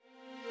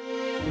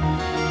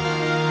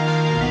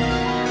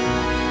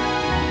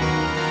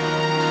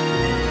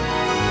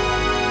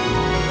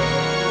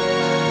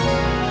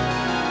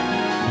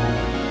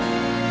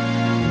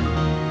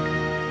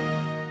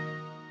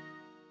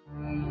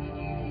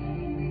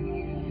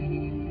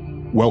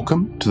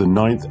Welcome to the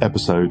 9th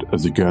episode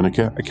of the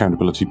Guernica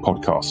Accountability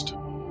Podcast.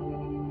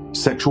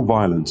 Sexual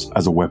violence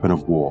as a weapon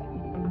of war.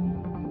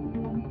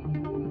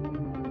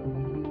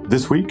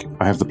 This week,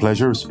 I have the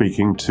pleasure of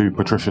speaking to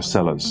Patricia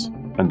Sellers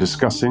and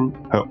discussing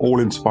her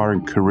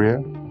all-inspiring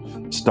career,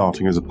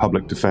 starting as a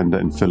public defender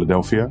in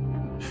Philadelphia,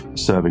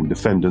 serving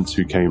defendants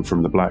who came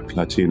from the Black,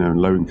 Latino,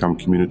 and low-income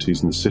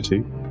communities in the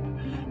city,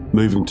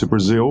 moving to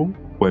Brazil,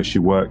 where she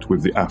worked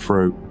with the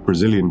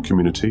Afro-Brazilian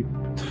community,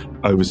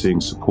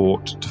 overseeing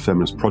support to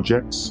feminist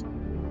projects,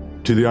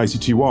 to the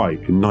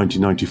ICTY in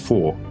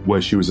 1994,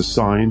 where she was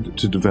assigned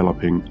to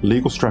developing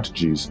legal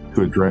strategies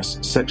to address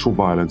sexual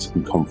violence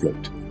and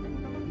conflict.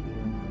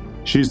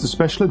 She is the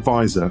Special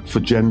Advisor for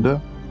Gender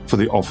for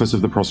the Office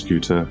of the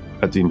Prosecutor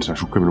at the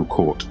International Criminal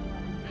Court.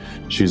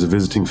 She is a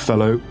visiting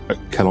fellow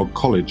at Kellogg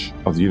College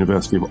of the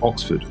University of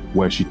Oxford,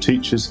 where she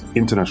teaches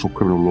international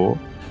criminal law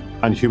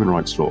and human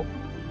rights law.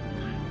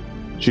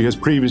 She has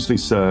previously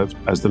served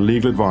as the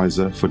legal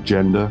advisor for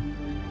gender,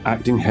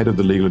 acting head of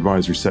the legal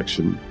advisory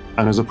section,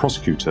 and as a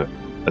prosecutor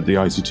at the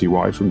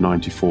ICTY from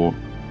 1994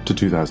 to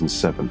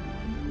 2007.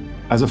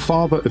 As a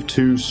father of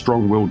two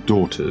strong-willed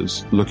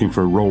daughters looking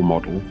for a role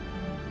model,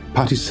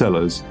 Patty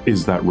Sellers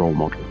is that role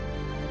model.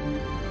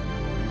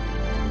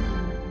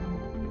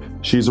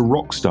 She is a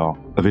rock star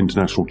of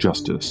international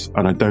justice,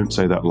 and I don't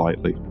say that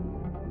lightly.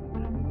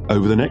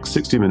 Over the next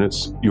 60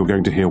 minutes, you're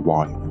going to hear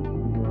why.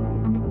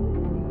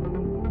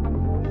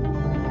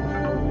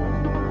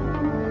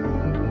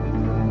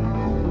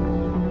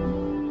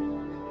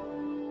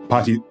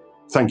 Patty,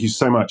 thank you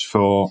so much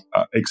for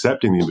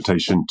accepting the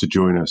invitation to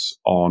join us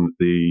on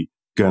the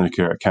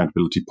Guernica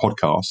Accountability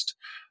Podcast.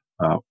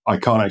 I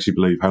can't actually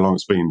believe how long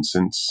it's been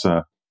since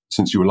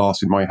you were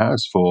last in my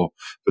house for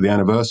the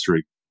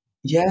anniversary.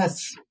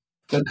 Yes,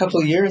 a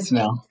couple of years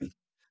now.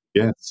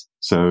 Yes,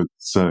 so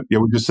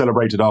we just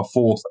celebrated our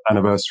 4th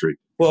anniversary.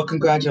 Well,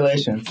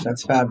 congratulations.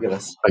 That's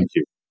fabulous. Thank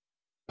you.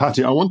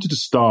 Patty, I wanted to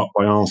start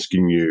by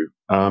asking you,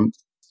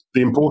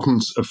 the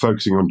importance of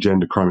focusing on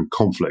gender crime and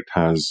conflict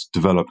has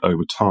developed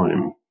over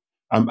time.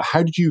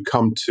 How did you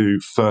come to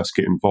first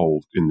get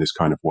involved in this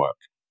kind of work?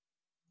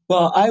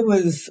 Well, I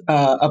was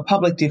a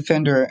public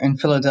defender in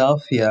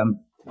Philadelphia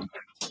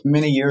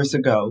many years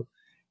ago.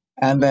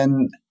 And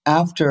then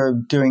after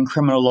doing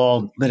criminal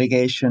law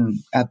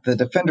litigation at the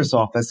defender's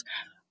office,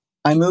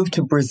 I moved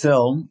to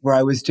Brazil, where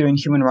I was doing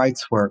human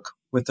rights work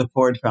with the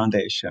Ford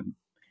Foundation.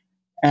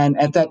 And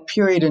at that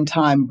period in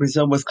time,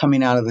 Brazil was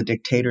coming out of the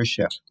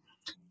dictatorship.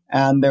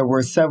 And there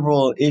were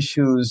several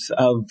issues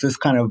of this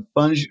kind of,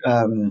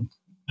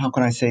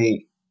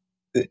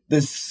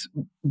 this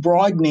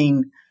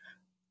broadening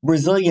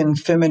Brazilian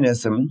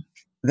feminism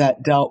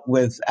that dealt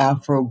with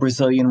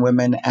Afro-Brazilian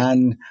women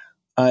and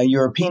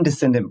European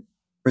descendant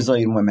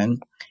Brazilian women.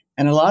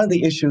 And a lot of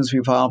the issues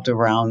revolved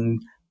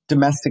around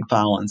domestic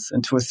violence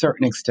and to a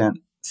certain extent,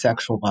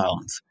 sexual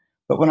violence.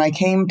 But when I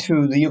came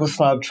to the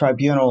Yugoslav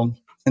Tribunal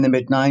in the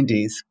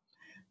mid-90s,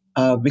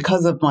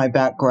 because of my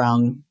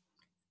background,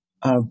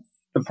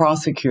 the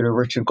prosecutor,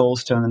 Richard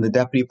Goldstone, and the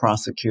deputy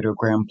prosecutor,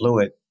 Graham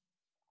Blewett,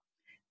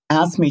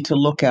 asked me to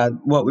look at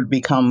what would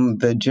become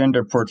the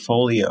gender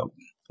portfolio,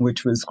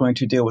 which was going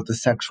to deal with the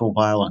sexual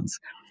violence.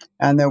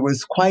 And there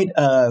was quite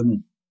a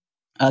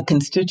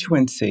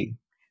constituency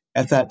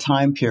at that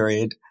time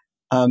period,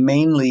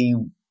 mainly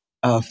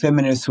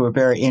feminists who were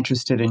very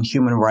interested in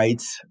human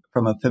rights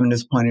from a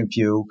feminist point of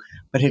view,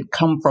 but had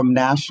come from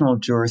national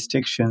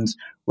jurisdictions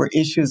where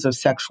issues of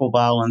sexual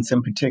violence,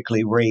 and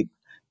particularly rape,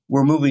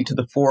 were moving to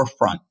the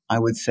forefront, I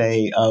would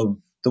say, of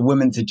the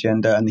women's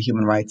agenda and the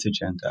human rights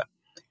agenda.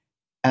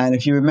 And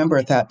if you remember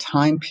at that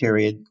time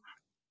period,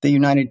 the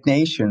United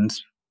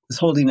Nations was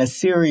holding a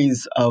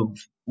series of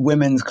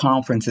women's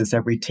conferences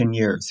every 10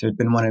 years. There had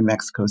been one in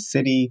Mexico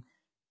City,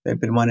 there had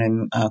been one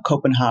in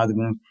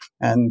Copenhagen,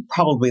 and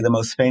probably the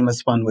most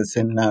famous one was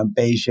in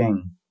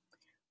Beijing,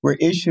 where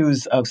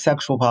issues of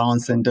sexual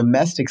violence in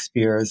domestic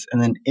spheres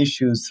and then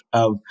issues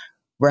of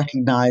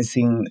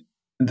recognizing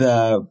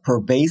the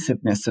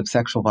pervasiveness of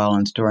sexual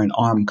violence during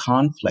armed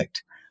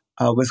conflict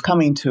was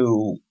coming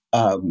to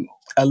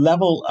a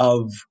level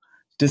of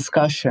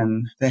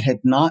discussion that had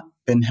not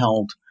been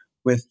held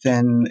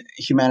within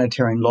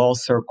humanitarian law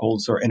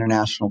circles or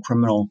international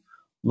criminal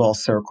law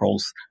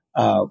circles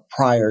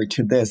prior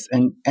to this,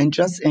 and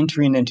just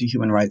entering into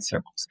human rights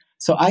circles.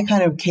 So I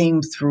kind of came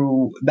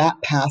through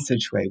that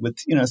passageway with,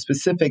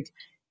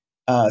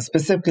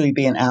 specifically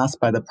being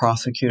asked by the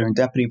prosecutor and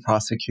deputy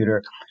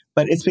prosecutor,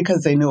 but it's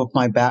because they knew of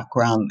my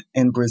background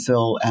in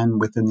Brazil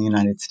and within the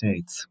United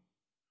States.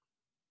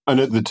 And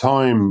at the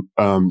time,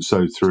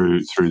 so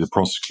through the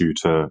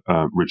prosecutor,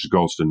 Richard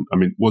Goldstone, I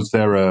mean, was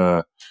there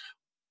a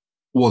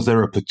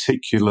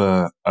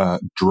particular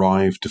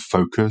drive to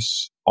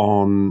focus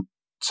on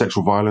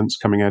sexual violence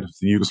coming out of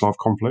the Yugoslav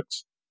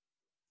conflicts?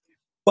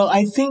 Well,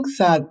 I think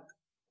that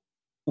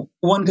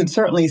one could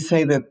certainly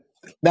say that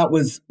there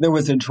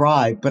was a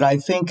drive, but I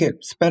think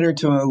it's better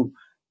to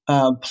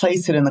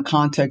place it in the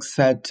context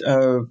that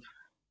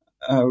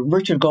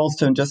Richard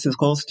Goldstone, Justice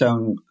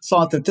Goldstone,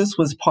 thought that this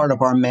was part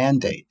of our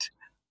mandate.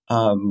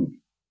 And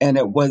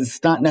it was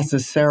not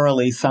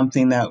necessarily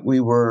something that we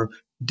were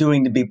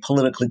doing to be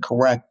politically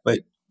correct, but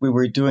we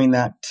were doing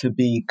that to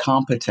be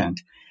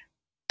competent.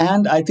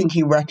 And I think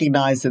he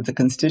recognized that the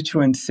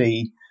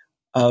constituency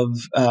of,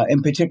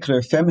 in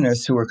particular,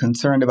 feminists who were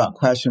concerned about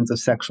questions of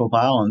sexual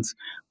violence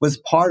was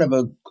part of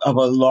a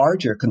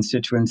larger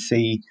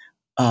constituency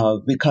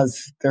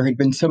because there had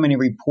been so many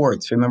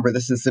reports. Remember,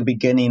 this is the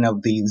beginning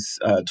of these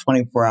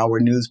 24-hour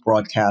news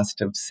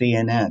broadcasts of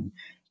CNN,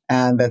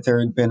 and that there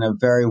had been a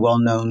very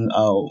well-known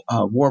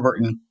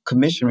Warburton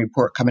Commission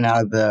report coming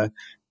out of the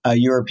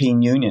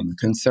European Union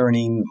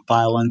concerning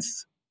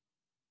violence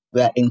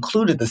that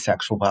included the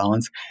sexual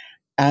violence,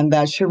 and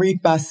that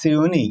Sharif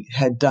Bassiouni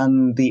had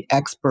done the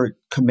expert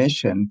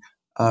commission,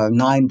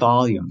 9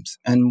 volumes.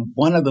 And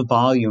one of the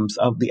volumes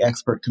of the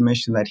expert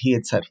commission that he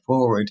had set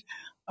forward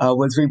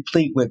was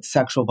replete with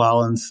sexual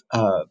violence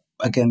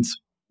against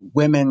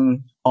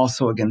women,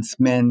 also against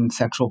men,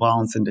 sexual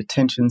violence in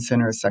detention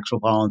centers, sexual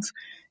violence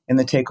in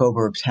the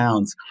takeover of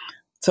towns.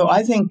 So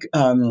I think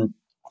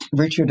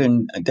Richard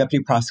and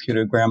Deputy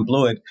Prosecutor Graham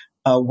Blewett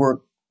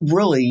were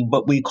really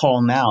what we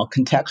call now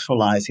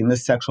contextualizing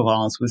this sexual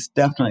violence was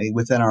definitely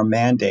within our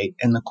mandate.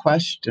 And the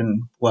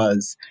question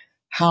was,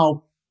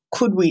 how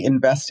could we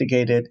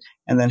investigate it?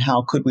 And then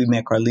how could we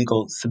make our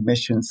legal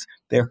submissions,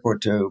 therefore,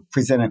 to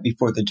present it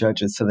before the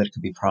judges so that it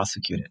could be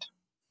prosecuted?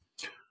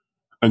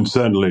 And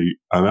certainly,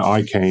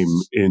 I came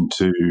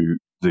into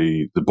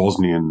the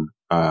Bosnian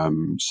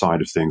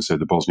side of things, so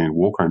the Bosnian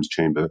War Crimes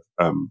Chamber,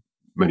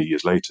 many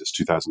years later, it's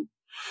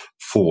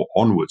 2004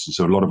 onwards. And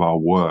so a lot of our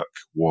work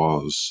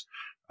was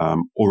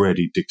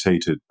already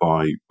dictated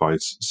by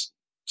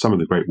some of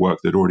the great work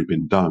that had already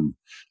been done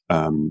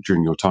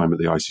during your time at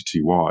the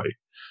ICTY.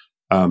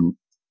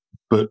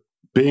 But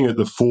being at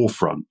the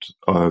forefront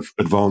of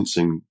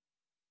advancing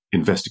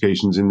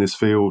investigations in this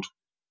field,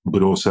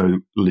 but also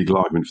legal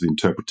argument for the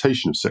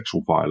interpretation of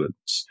sexual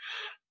violence.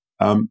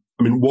 I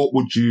mean, what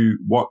would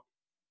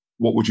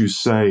you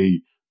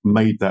say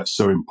made that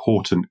so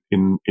important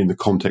in the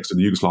context of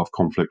the Yugoslav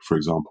conflict, for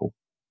example?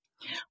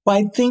 Well,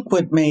 I think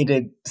what made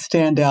it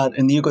stand out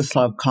in the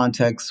Yugoslav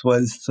context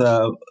was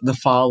the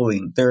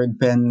following. There had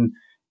been,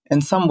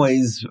 in some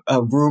ways,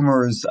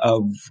 rumors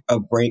of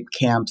rape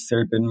camps. There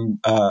had been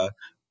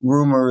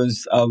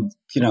rumors of,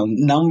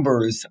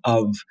 numbers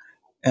of,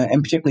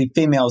 and particularly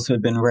females who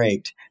had been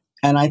raped.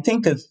 And I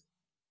think that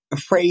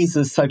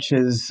phrases such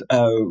as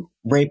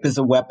rape is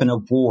a weapon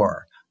of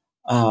war,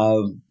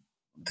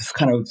 this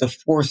kind of the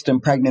forced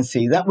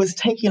impregnancy, that was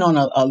taking on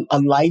a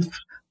life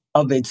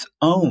of its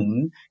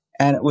own.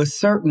 And it was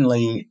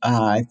certainly,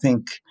 I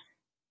think,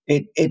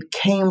 it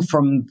came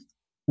from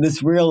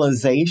this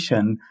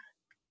realization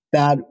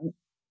that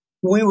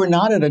we were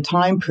not at a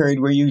time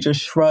period where you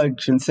just shrug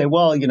and say,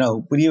 well,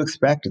 what do you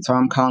expect? It's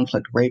armed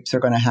conflict. Rapes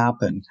are going to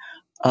happen.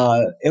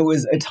 It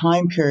was a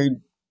time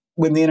period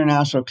when the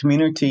international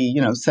community,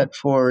 set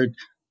forward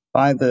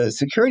by the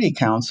Security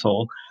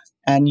Council,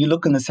 and you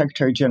look in the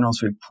Secretary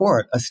General's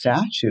report, a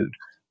statute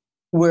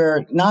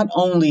where not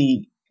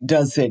only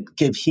does it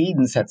give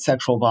credence that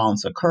sexual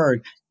violence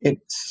occurred, it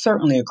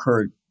certainly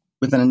occurred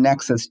within a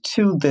nexus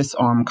to this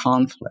armed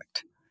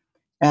conflict.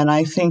 And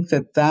I think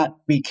that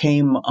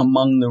became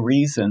among the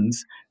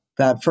reasons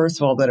that, first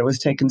of all, that it was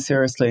taken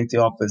seriously at the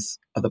office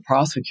of the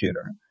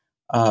prosecutor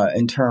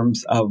in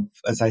terms of,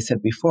 as I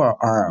said before,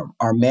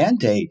 our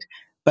mandate.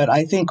 But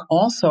I think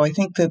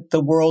that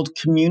the world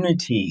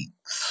community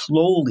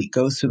slowly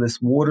goes through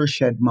this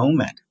watershed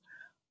moment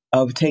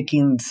of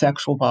taking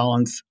sexual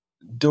violence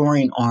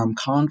during armed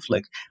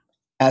conflict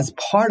as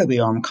part of the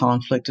armed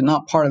conflict and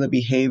not part of the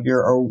behavior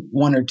or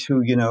one or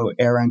two,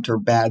 errant or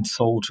bad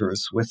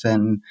soldiers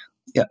within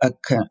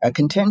a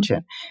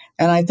contingent.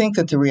 And I think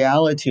that the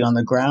reality on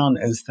the ground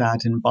is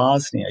that in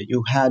Bosnia,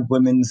 you had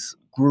women's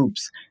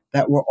groups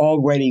that were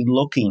already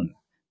looking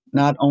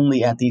not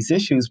only at these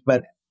issues,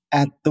 but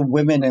at the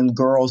women and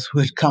girls who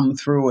had come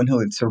through and who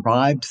had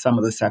survived some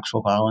of the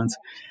sexual violence.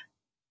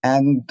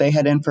 And they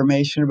had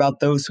information about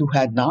those who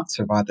had not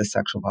survived the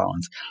sexual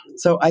violence.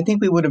 So I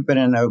think we would have been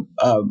in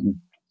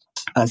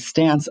a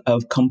stance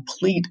of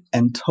complete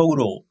and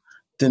total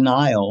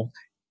denial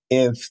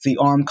if the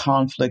armed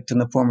conflict in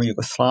the former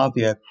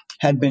Yugoslavia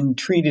had been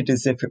treated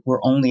as if it were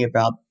only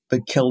about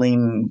the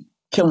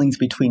killings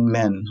between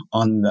men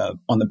on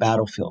the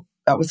battlefield.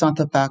 That was not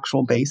the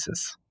factual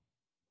basis.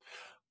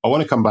 I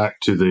want to come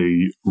back to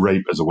the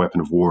rape as a weapon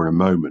of war in a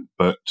moment,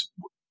 but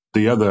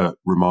the other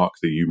remark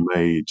that you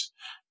made,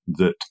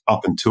 that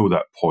up until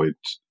that point,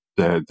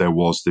 there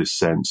was this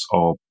sense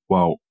of,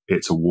 well,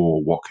 it's a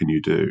war, what can you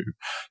do?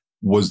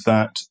 Was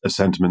that a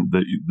sentiment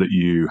that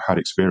you had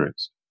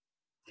experienced?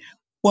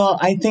 Well,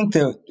 I think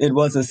that it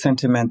was a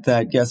sentiment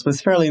that, yes, was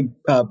fairly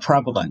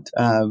prevalent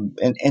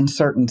in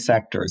certain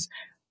sectors.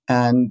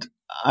 And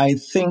I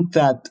think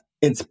that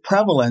its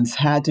prevalence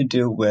had to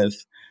do with,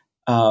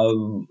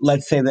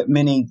 let's say that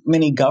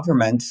many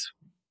governments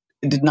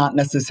did not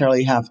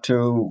necessarily have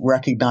to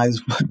recognize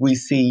what we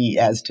see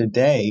as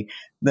today,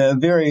 the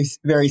very,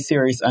 very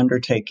serious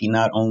undertaking,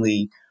 not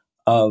only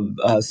of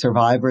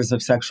survivors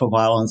of sexual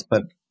violence,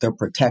 but their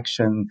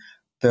protection,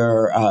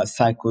 their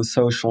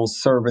psychosocial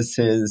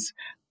services,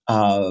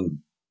 uh,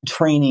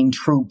 training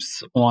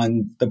troops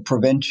on the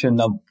prevention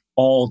of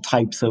all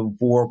types of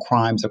war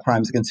crimes or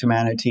crimes against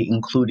humanity,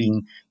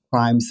 including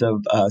crimes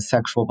of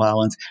sexual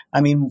violence.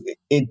 I mean,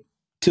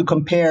 to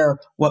compare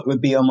what would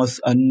be almost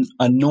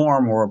a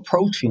norm or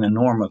approaching a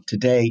norm of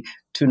today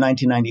to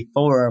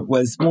 1994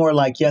 was more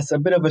like, yes, a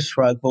bit of a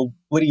shrug. Well,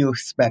 what do you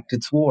expect?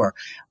 It's war.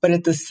 But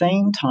at the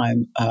same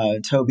time,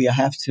 Toby, I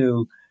have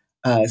to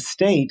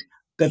state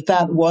that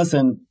that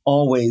wasn't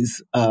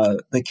always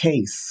the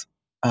case.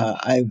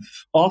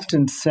 I've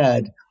often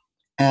said,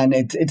 and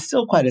it's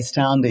still quite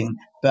astounding,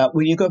 that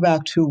when you go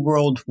back to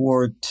World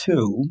War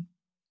II,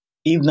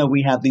 even though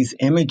we have these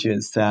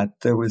images that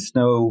there was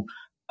no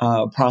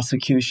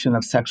prosecution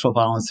of sexual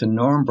violence in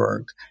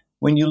Nuremberg,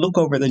 when you look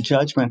over the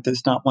judgment,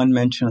 there's not one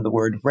mention of the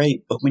word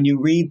rape. But when you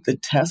read the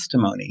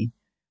testimony,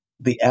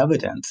 the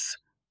evidence,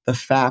 the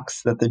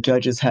facts that the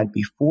judges had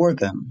before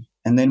them,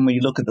 and then when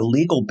you look at the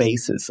legal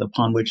basis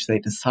upon which they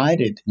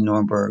decided in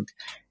Nuremberg,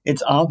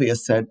 it's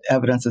obvious that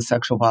evidence of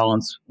sexual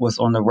violence was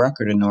on the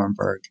record in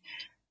Nuremberg.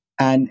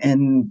 And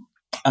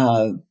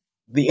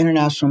the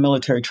International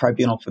Military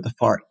Tribunal for the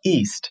Far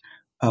East,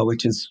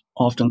 which is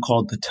often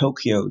called the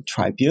Tokyo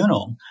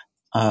Tribunal,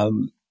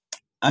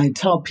 I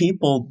tell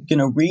people,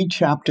 read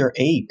Chapter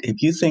 8.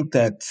 If you think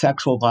that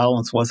sexual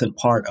violence wasn't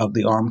part of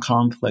the armed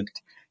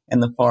conflict in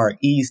the Far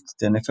East,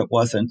 and if it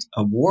wasn't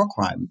a war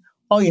crime,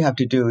 all you have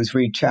to do is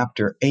read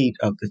Chapter 8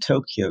 of the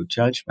Tokyo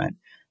judgment.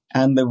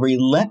 And the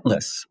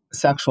relentless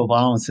sexual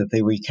violence that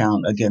they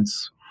recount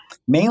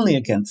mainly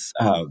against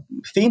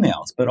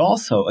females, but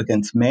also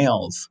against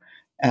males,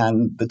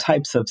 and the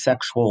types of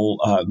sexual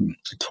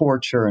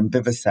torture and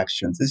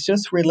vivisections is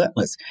just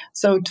relentless.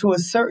 So to a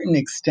certain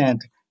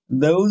extent,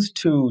 those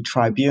two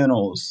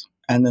tribunals,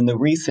 and then the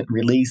recent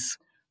release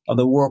of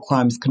the War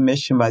Crimes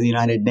Commission by the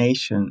United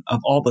Nations, of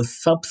all the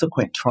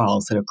subsequent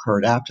trials that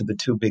occurred after the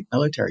two big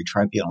military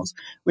tribunals,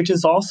 which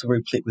is also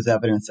replete with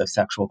evidence of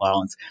sexual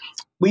violence,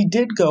 we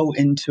did go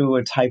into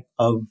a type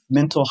of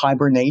mental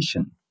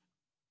hibernation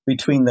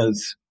between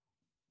those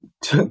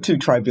two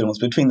tribunals,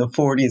 between the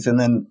 40s and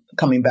then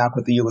coming back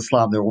with the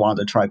Yugoslav, the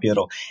Rwanda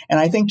tribunal. And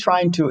I think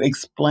trying to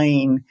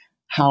explain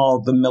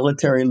how the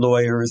military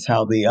lawyers,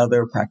 how the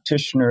other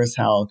practitioners,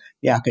 how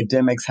the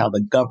academics, how the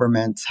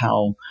governments,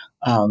 how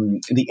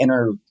the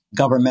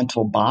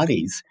intergovernmental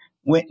bodies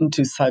went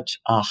into such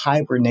a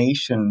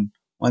hibernation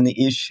on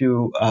the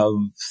issue of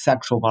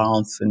sexual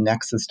violence and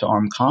nexus to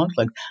armed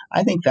conflict,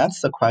 I think that's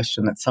the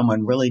question that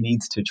someone really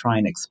needs to try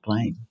and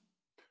explain.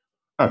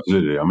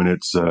 Absolutely. I mean,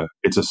 it's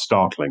a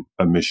startling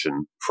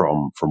omission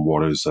from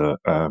what is a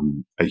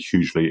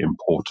hugely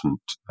important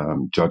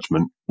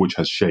judgment, which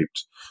has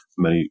shaped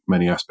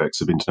many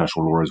aspects of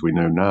international law as we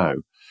know now.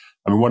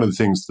 I mean, one of the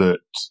things that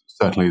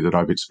certainly that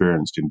I've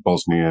experienced in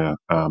Bosnia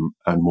and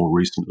more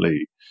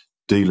recently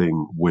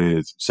dealing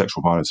with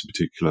sexual violence, in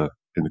particular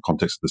in the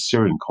context of the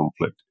Syrian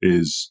conflict,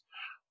 is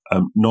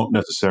not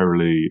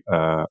necessarily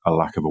a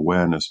lack of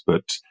awareness,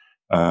 but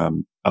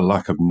a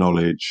lack of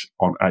knowledge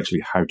on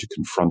actually how to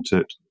confront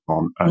it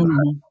and how to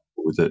deal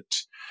with it.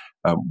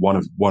 One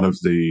of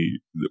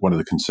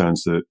the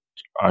concerns that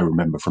I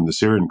remember from the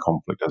Syrian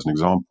conflict, as an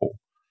example,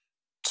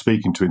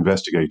 speaking to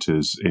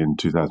investigators in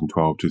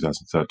 2012,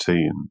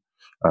 2013,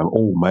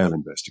 all male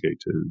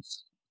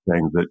investigators,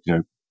 saying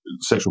that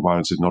sexual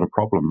violence is not a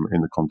problem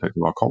in the context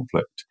of our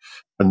conflict,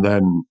 and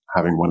then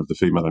having one of the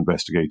female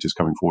investigators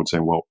coming forward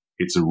saying, "Well,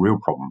 it's a real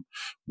problem.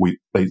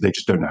 They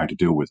just don't know how to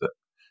deal with it."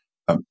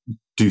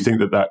 Do you think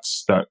that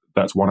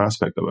that's one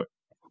aspect of it?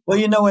 Well,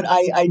 you know what?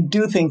 I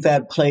do think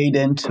that played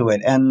into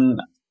it. And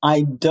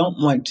I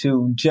don't want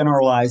to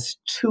generalize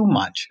too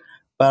much,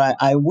 but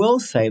I will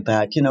say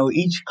that,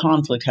 each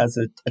conflict has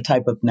a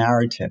type of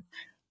narrative.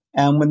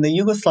 And when the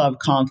Yugoslav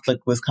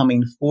conflict was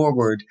coming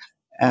forward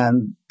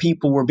and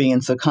people were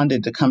being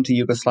seconded to come to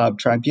Yugoslav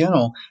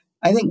tribunal,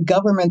 I think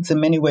governments in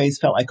many ways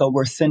felt like,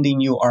 we're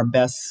sending you our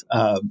best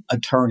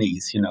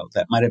attorneys,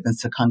 that might have been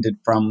seconded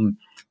from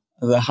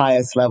the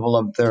highest level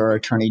of their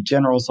attorney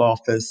general's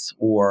office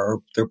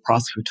or their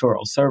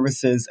prosecutorial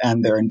services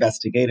and their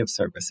investigative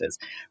services.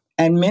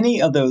 And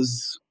many of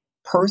those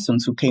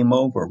persons who came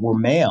over were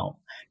male.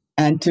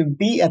 And to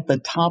be at the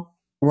top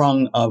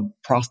rung of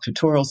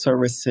prosecutorial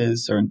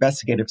services or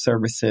investigative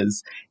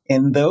services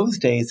in those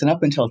days and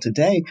up until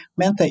today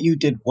meant that you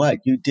did what?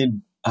 You did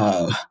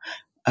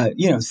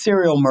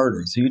serial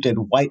murders, or you did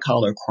white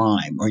collar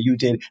crime, or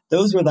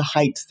those were the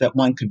heights that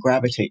one could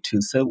gravitate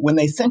to. So when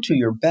they sent you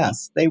your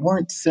best, they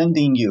weren't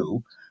sending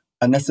you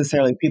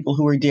necessarily people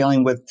who were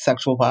dealing with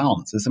sexual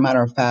violence. As a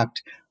matter of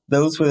fact,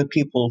 those were the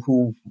people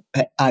who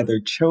either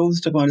chose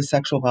to go into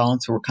sexual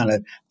violence or were kind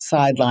of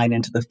sidelined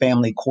into the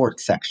family court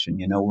section,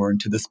 or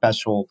into the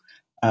special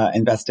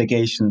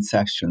investigation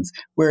sections.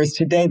 Whereas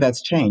today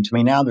that's changed. I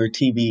mean, now there are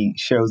TV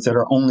shows that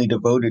are only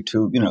devoted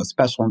to,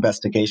 special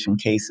investigation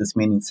cases,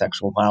 meaning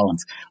sexual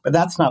violence. But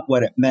that's not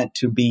what it meant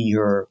to be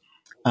your,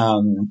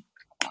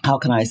 how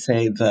can I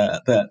say,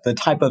 the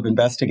type of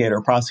investigator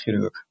or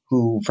prosecutor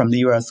who, from the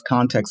U.S.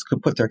 context,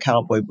 could put their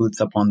cowboy boots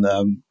up on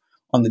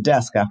the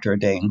desk after a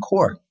day in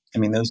court. I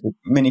mean, those are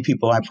many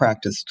people I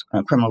practiced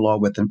criminal law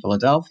with in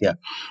Philadelphia.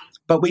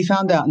 But we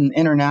found out in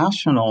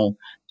international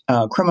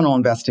criminal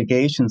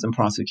investigations and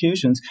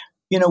prosecutions,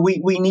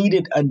 we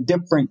needed a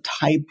different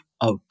type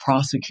of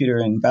prosecutor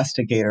and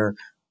investigator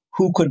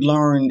who could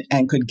learn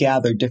and could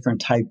gather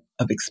different type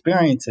of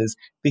experiences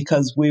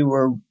because we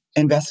were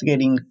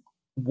investigating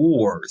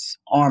wars,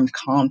 armed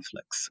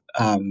conflicts,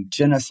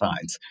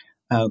 genocides,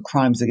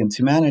 crimes against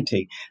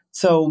humanity.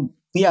 So,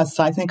 yes,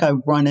 I think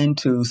I've run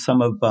into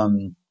some of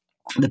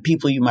the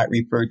people you might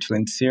refer to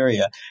in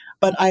Syria.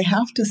 But I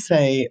have to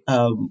say,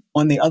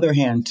 on the other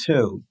hand,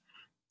 too,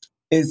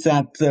 is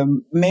that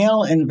the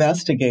male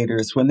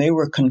investigators, when they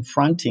were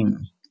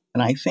confronting,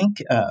 and I think,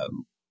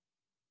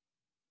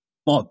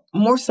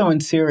 more so in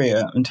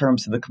Syria in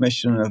terms of the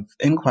Commission of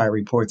Inquiry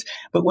reports,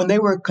 but when they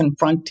were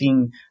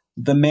confronting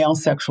the male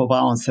sexual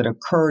violence that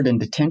occurred in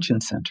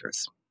detention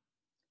centers,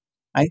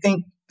 I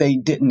think they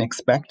didn't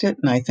expect it,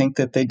 and I think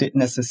that they didn't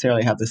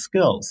necessarily have the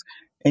skills.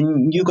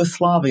 In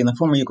Yugoslavia, in the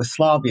former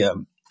Yugoslavia,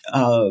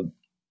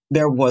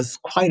 there was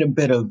quite a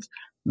bit of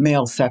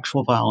male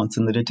sexual violence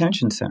in the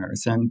detention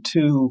centers. And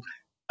to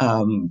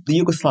the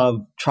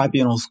Yugoslav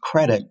tribunal's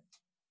credit,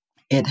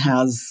 it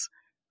has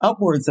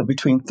upwards of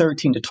between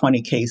 13 to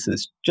 20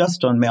 cases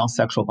just on male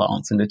sexual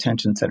violence in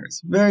detention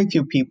centers. Very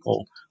few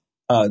people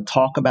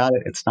talk about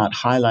it. It's not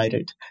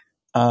highlighted.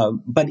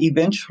 But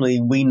eventually,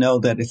 we know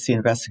that it's the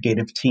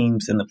investigative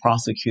teams and the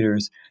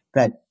prosecutors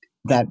that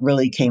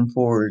really came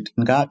forward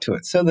and got to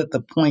it. So that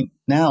the point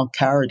now,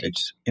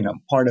 Karadzic,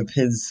 part of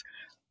his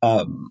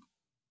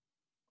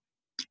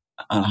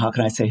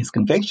his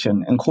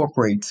conviction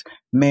incorporates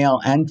male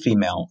and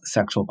female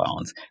sexual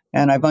violence.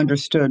 And I've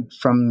understood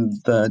from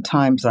the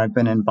times I've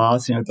been in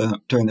Bosnia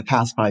during the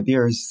past 5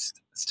 years,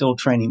 still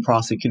training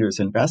prosecutors,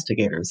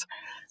 investigators,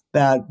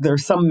 that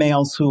there's some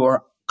males who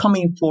are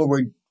coming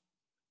forward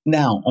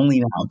only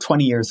now,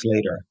 20 years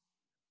later.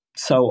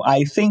 So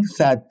I think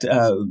that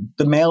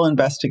the male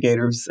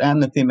investigators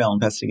and the female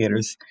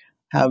investigators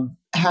have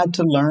had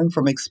to learn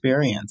from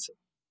experience,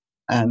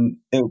 and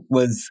it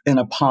was in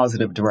a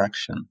positive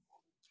direction.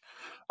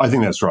 I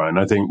think that's right, and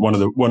I think one of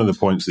the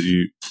points that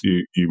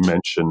you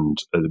mentioned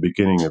at the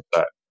beginning of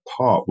that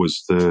part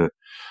was the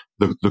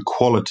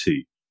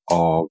quality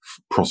of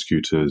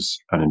prosecutors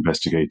and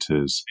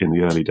investigators in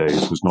the early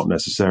days was not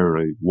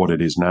necessarily what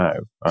it is now.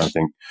 I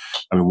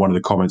mean, one of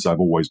the comments I've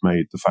always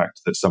made, the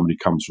fact that somebody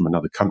comes from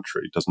another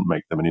country doesn't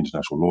make them an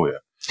international lawyer.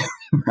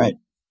 Right.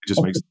 It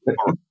just makes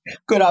them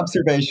good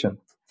observation.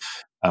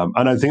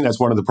 And I think that's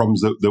one of the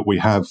problems that we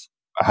have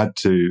had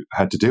to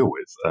deal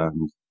with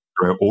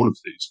throughout all of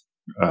these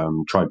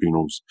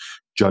tribunals,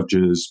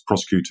 judges,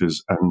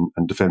 prosecutors,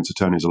 and defense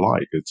attorneys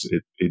alike.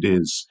 It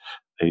is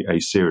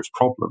a serious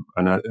problem,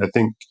 and I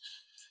think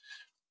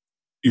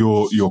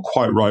you're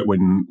quite right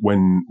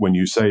when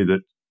you say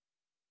that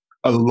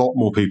a lot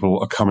more people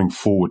are coming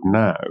forward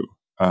now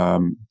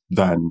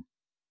than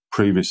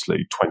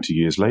previously 20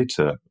 years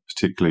later,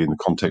 particularly in the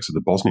context of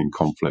the Bosnian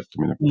conflict.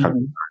 I mean, a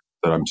country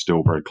that I'm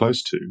still very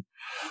close to.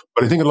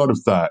 But I think a lot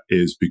of that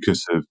is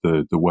because of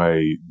the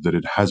way that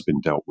it has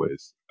been dealt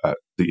with at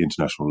the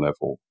international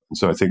level. And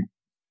so I think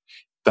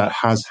that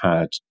has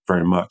had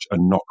very much a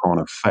knock-on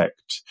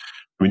effect.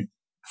 I mean,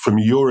 from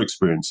your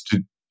experience,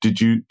 did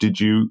you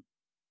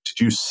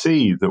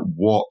see that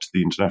what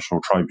the International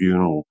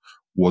Tribunal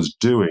was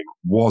doing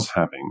was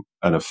having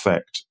an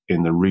effect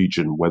in the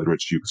region, whether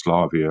it's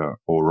Yugoslavia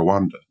or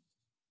Rwanda?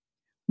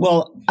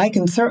 Well, I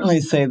can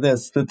certainly say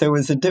this, that there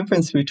was a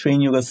difference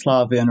between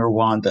Yugoslavia and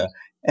Rwanda.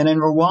 And in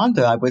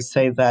Rwanda, I would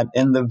say that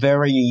in the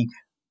very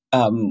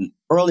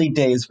early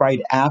days,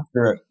 right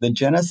after the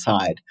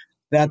genocide,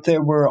 that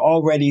there were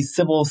already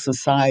civil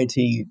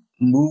society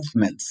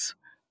movements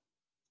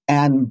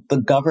and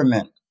the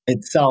government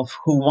itself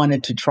who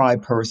wanted to try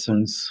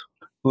persons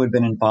who had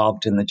been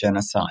involved in the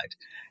genocide.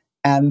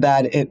 And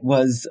that it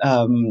was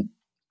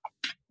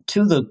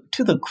to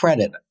the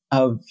credit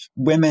of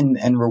women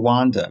in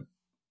Rwanda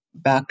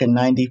back in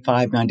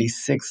 95,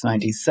 96,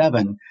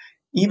 97,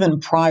 even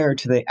prior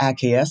to the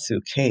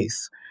Akayesu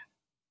case,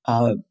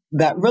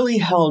 that really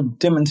held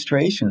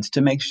demonstrations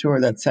to make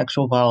sure that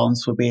sexual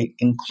violence would be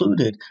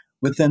included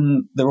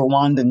within the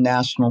Rwandan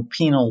National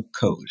Penal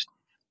Code,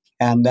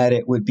 and that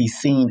it would be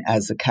seen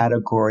as a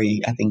category,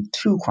 I think,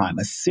 2 crime,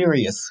 a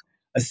serious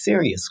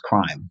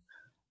crime.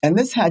 And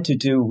this had to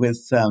do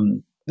with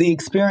the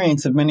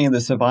experience of many of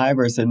the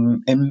survivors,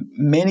 and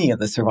many of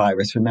the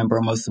survivors, remember,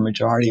 almost the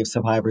majority of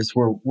survivors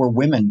were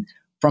women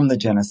from the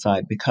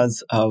genocide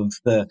because of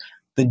the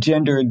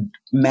gendered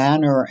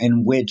manner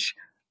in which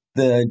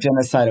the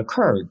genocide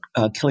occurred,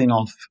 killing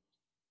off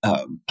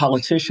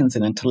politicians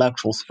and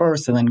intellectuals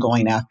first, and then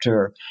going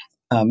after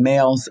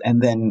males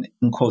and then,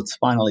 in quotes,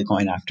 finally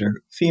going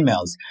after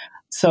females.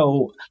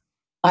 So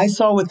I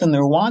saw within the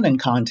Rwandan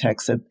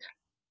context that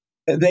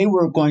they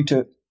were going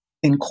to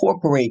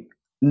incorporate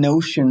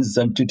notions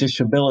of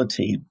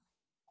judiciability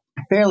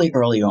fairly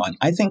early on.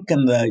 I think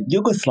in the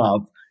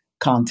Yugoslav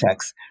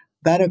context,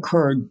 that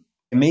occurred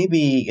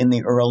maybe in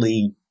the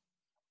early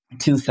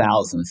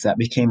 2000s. That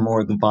became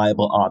more of the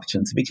viable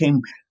options. It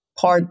became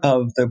part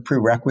of the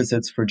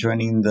prerequisites for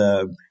joining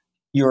the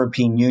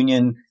European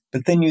Union.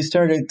 But then you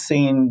started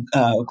seeing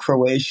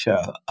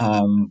Croatia,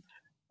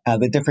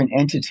 the different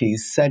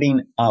entities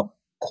setting up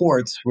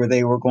courts where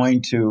they were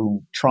going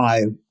to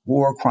try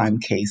war crime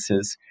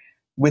cases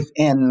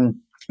within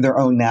their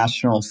own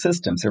national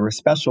systems. There were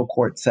special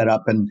courts set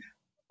up, and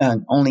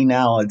only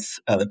now it's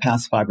the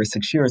past 5 or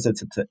 6 years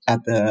it's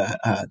at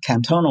the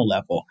cantonal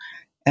level.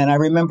 And I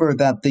remember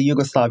that the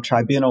Yugoslav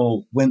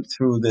tribunal went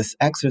through this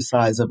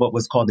exercise of what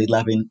was called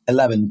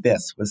 11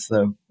 bis, was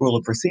the rule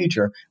of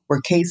procedure, where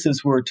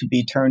cases were to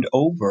be turned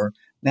over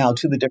now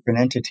to the different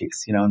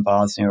entities, in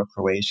Bosnia or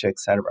Croatia, et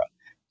cetera.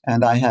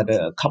 And I had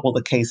a couple of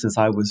the cases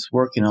I was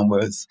working on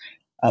was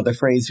the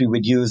phrase we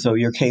would use, oh,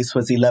 your case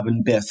was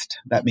 11 bist.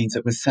 That means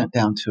it was sent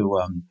down to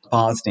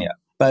Bosnia.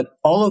 But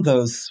all of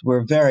those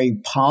were very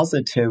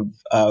positive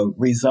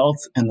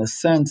results in the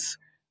sense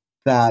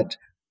that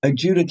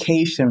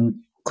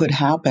adjudication could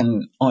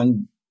happen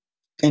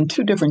in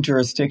 2 different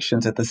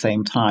jurisdictions at the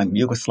same time,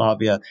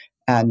 Yugoslavia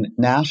and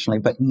nationally.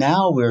 But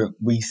now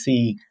we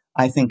see,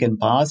 I think, in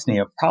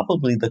Bosnia,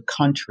 probably the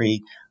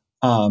country,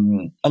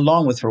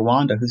 along with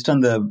Rwanda, who's done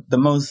the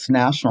most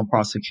national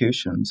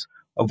prosecutions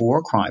of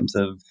war crimes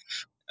of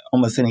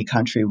almost any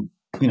country,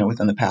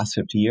 within the past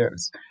 50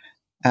 years.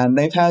 And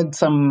they've had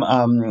some,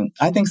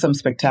 I think, some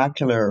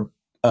spectacular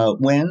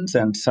wins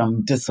and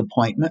some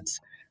disappointments.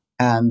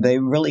 And they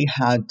really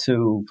had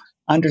to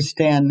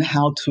understand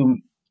how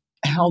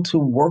to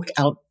work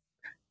out,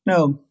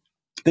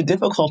 the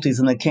difficulties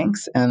and the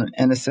kinks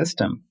in the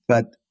system.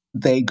 But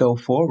they go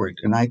forward.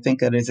 And I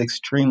think it is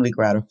extremely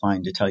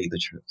gratifying, to tell you the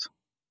truth.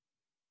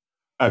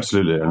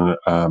 Absolutely.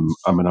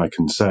 And I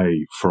can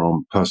say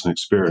from personal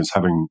experience,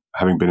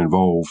 having been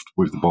involved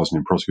with the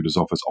Bosnian Prosecutor's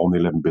Office on the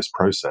 11 bis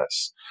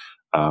process,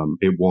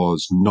 it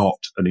was not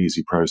an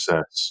easy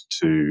process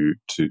to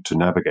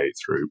navigate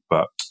through.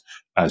 But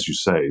as you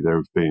say, there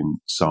have been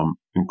some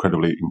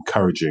incredibly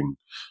encouraging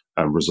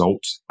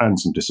results and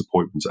some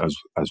disappointments,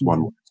 as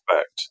one would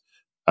expect.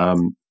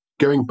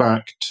 Going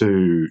back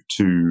to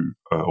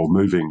or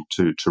moving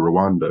to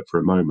Rwanda for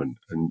a moment,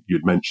 and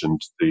you'd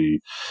mentioned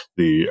the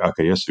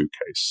Akayesu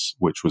case,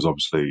 which was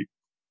obviously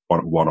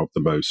one of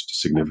the most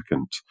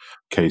significant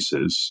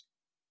cases.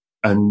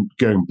 And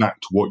going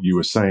back to what you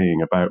were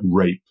saying about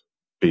rape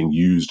being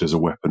used as a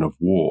weapon of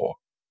war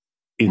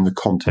in the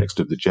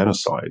context of the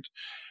genocide,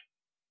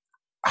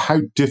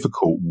 how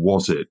difficult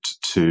was it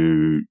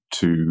to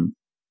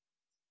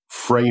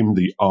frame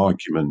the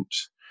argument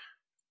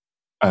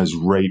as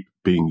rape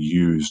being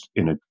used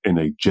in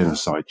a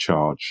genocide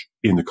charge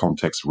in the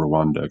context of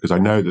Rwanda? Because I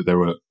know that there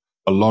were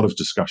a lot of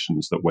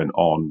discussions that went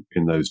on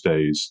in those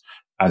days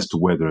as to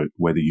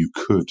whether you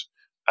could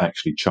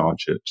actually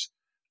charge it.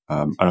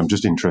 And I'm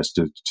just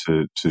interested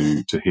to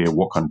hear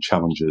what kind of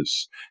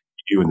challenges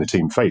you and the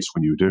team faced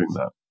when you were doing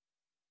that.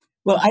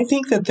 Well, I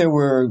think that there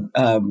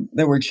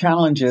were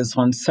challenges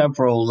on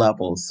several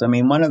levels. I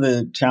mean, one of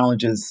the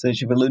challenges, as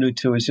you've alluded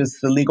to, is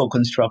just the legal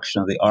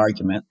construction of the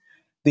argument.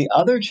 The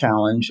other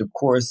challenge, of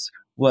course,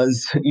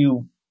 was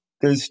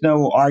there's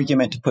no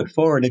argument to put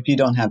forward if you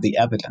don't have the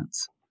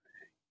evidence.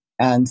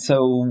 And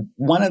so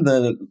one of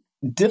the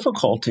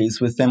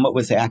difficulties within what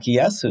was the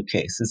Akayesu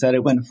case is that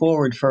it went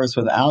forward first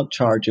without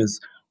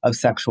charges of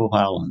sexual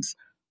violence.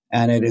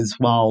 And it is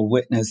while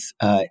witness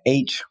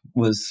H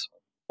was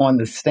on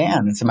the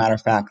stand, as a matter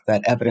of fact,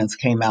 that evidence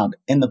came out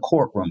in the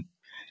courtroom.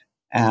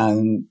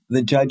 And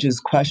the judges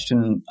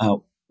questioned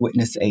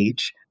witness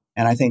H,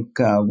 and I think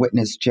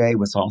witness J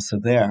was also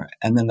there.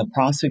 And then the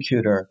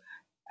prosecutor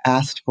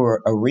asked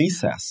for a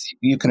recess.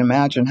 You can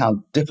imagine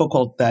how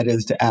difficult that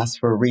is to ask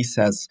for a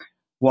recess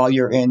while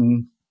you're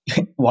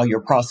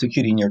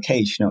prosecuting your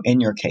case,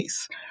 in your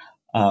case.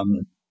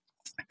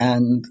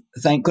 And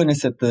thank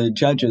goodness that the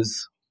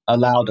judges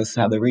allowed us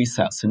to have the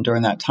recess. And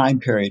during that time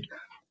period,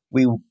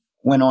 we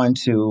went on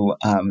to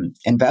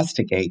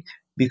investigate,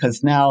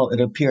 because now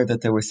it appeared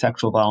that there was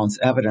sexual violence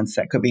evidence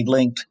that could be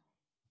linked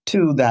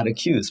to that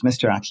accused,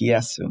 Mr.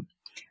 Akayesu.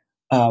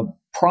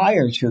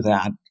 Prior to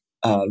that,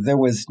 there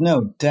was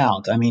no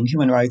doubt. I mean,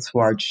 Human Rights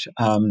Watch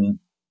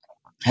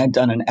had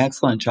done an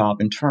excellent job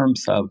in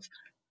terms of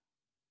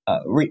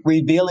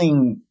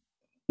revealing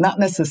not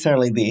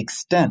necessarily the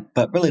extent,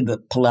 but really the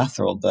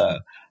plethora,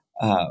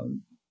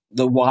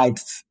 the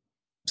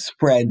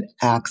widespread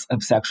acts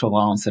of sexual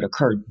violence that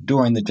occurred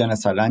during the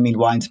genocide. I mean,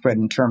 widespread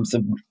in terms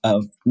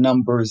of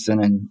numbers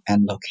and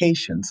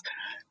locations.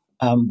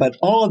 But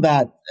all of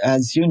that,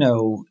 as you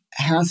know,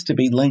 has to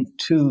be linked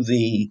to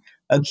the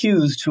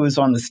accused who is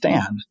on the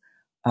stand.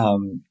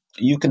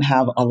 You can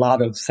have a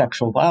lot of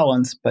sexual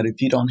violence, but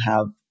if you don't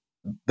have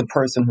the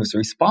person who's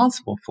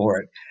responsible for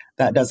it,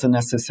 that doesn't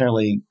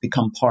necessarily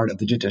become part of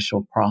the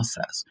judicial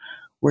process.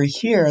 We're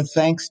here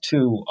thanks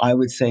to, I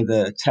would say,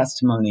 the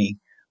testimony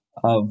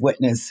of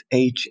witness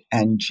H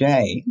and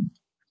J.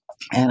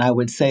 And I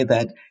would say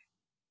that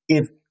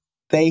if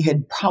they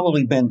had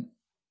probably been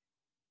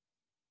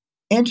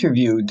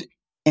interviewed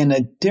in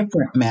a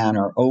different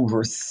manner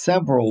over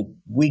several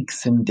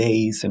weeks and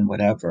days and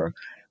whatever,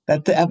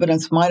 that the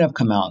evidence might have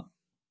come out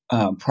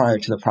prior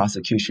to the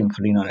prosecution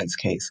putting on its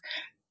case.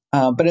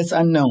 But it's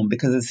unknown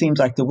because it seems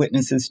like the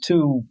witnesses,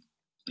 too,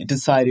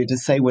 decided to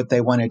say what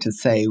they wanted to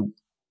say,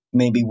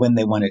 maybe when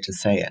they wanted to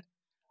say it.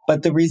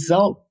 But the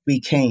result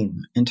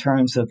became, in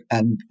terms of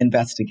an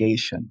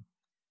investigation,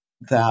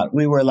 that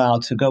we were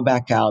allowed to go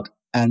back out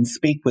and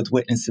speak with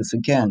witnesses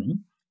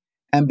again.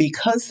 And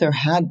because there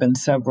had been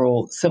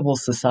several civil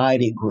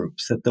society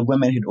groups that the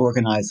women had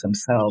organized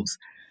themselves,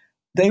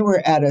 they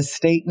were at a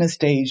state and a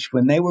stage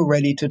when they were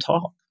ready to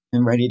talk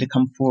and ready to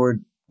come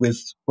forward with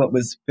what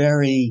was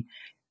very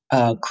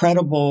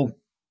credible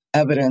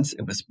evidence.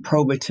 It was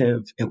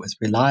probative. It was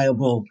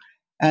reliable.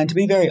 And to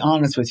be very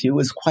honest with you, it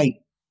was quite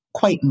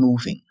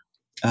moving.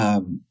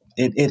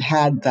 It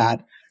had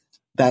that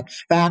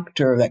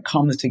factor that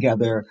comes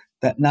together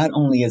that not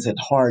only is it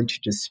hard to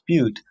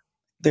dispute,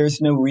 there's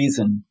no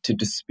reason to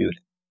dispute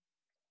it.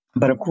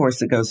 But of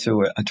course, it goes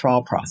through a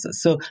trial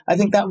process. So I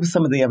think that was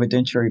some of the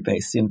evidentiary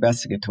base, the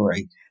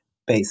investigatory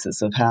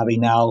basis of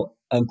having now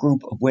a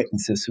group of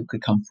witnesses who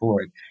could come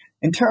forward.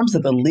 In terms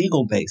of the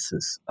legal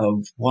basis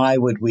of why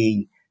would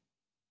we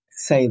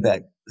say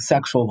that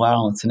sexual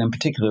violence, and in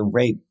particular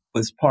rape,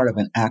 was part of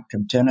an act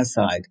of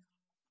genocide,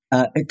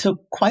 it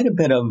took quite a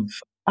bit of,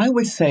 I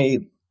would say,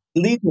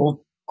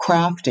 legal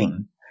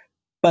crafting.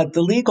 But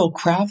the legal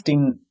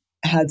crafting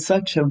had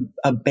such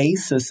a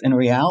basis in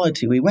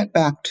reality. We went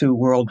back to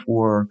World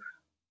War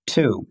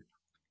II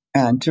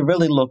and to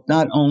really look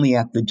not only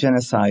at the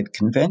Genocide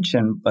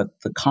Convention, but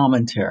the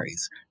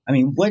commentaries. I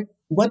mean,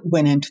 what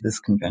went into this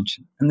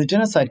convention? And the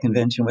Genocide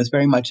Convention was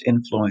very much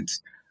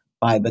influenced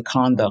by the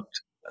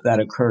conduct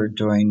that occurred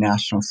during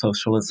National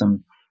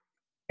Socialism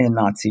in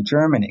Nazi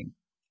Germany.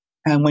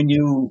 And when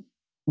you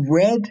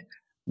read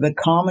the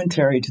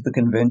commentary to the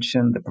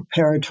convention, the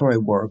preparatory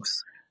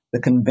works,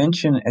 the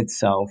convention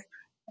itself,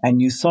 and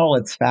you saw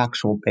its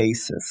factual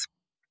basis,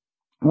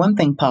 one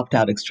thing popped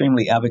out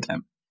extremely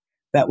evident,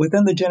 that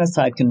within the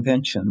Genocide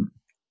Convention,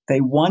 they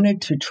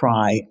wanted to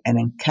try and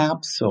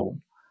encapsulate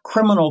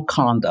criminal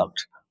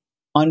conduct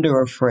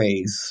under a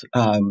phrase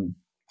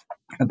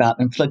about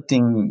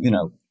inflicting,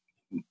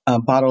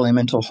 bodily and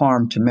mental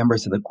harm to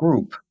members of the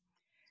group.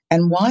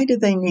 And why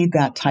did they need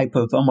that type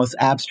of almost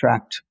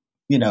abstract,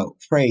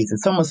 phrase?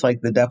 It's almost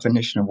like the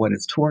definition of what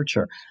is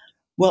torture.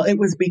 Well, it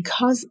was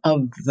because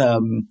of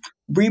the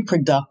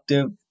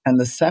reproductive and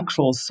the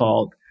sexual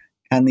assault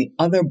and the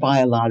other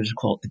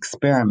biological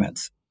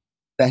experiments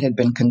that had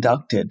been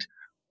conducted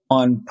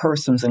on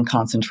persons in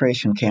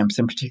concentration camps,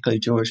 and particularly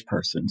Jewish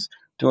persons,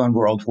 during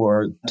World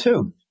War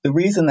II. The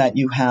reason that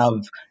you have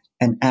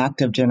an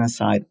act of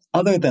genocide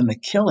other than the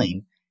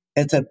killing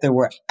is that there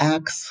were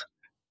acts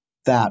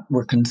that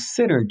were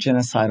considered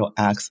genocidal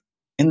acts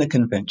in the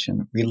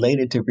convention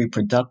related to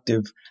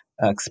reproductive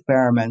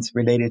experiments,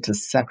 related to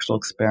sexual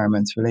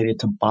experiments, related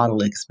to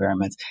bodily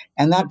experiments.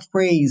 And that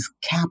phrase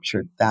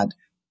captured that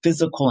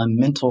physical and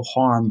mental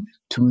harm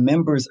to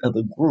members of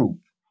the group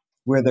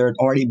where there had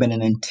already been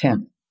an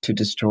intent to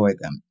destroy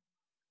them.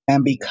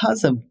 And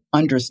because of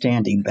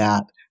understanding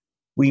that,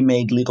 we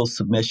made legal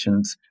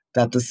submissions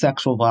that the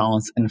sexual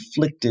violence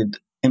inflicted,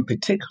 in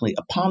particularly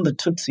upon the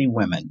Tutsi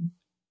women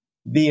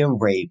via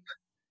rape,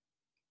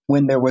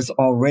 when there was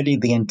already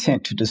the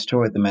intent to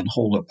destroy them in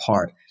whole or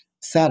part,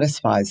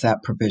 satisfies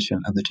that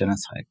provision of the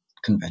Genocide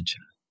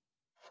Convention.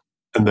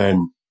 And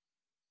then,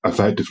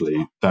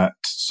 effectively, that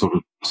sort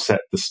of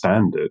set the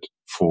standard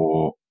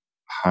for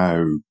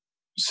how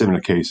similar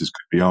cases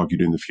could be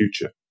argued in the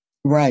future.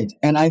 Right.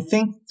 And I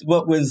think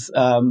what was,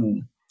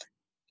 and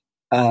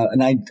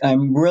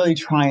I'm really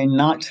trying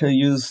not to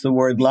use the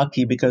word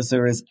lucky because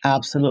there is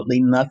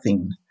absolutely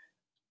nothing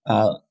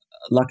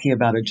lucky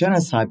about a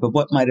genocide, but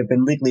what might have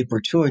been legally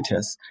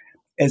fortuitous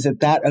is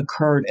that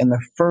occurred in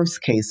the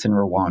first case in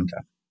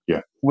Rwanda,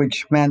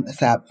 which meant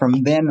that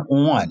from then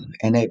on,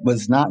 and it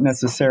was not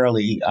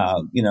necessarily,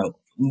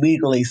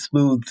 legally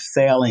smooth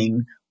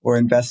sailing or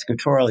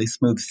investigatorily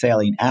smooth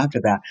sailing after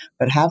that,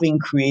 but having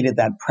created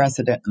that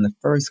precedent in the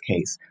first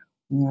case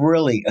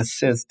really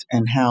assist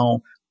in how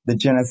the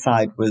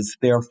genocide was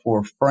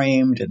therefore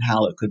framed and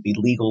how it could be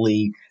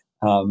legally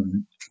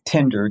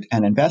tendered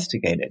and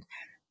investigated.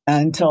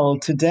 Until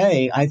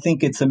today, I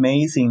think it's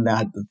amazing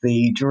that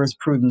the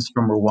jurisprudence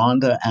from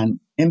Rwanda, and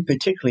in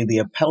particular the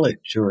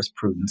appellate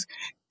jurisprudence,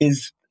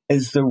 is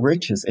the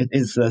richest. It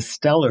is the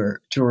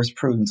stellar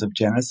jurisprudence of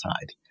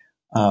genocide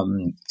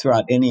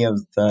throughout any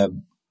of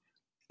the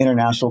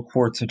international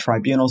courts or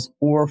tribunals,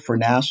 or for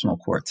national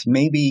courts.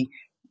 Maybe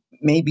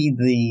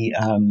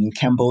the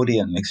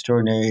Cambodian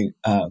Extraordinary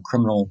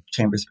Criminal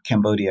Chambers of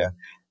Cambodia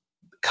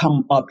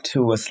come up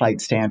to a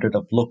slight standard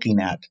of looking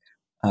at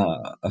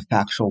a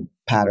factual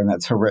pattern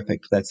that's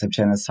horrific, that's of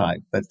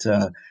genocide. But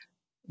the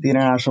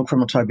International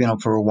Criminal Tribunal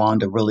for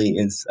Rwanda really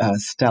is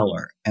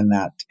stellar in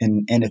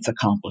its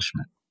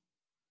accomplishment.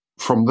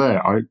 From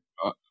there,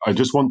 I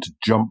just want to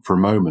jump for a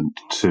moment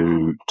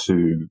to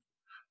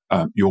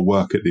your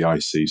work at the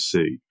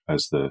ICC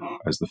as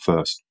the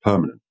first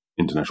permanent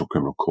International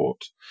Criminal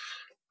Court,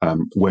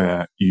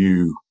 where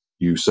you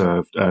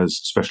served as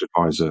special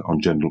advisor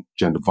on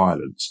gender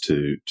violence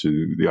to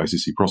the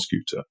ICC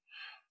prosecutor.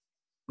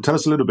 Tell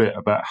us a little bit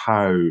about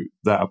how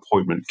that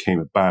appointment came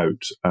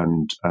about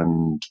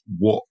and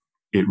what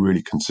it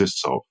really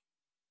consists of.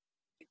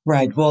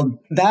 Right. Well,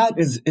 that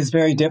is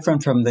very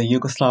different from the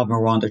Yugoslav and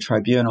Rwanda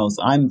tribunals.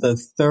 I'm the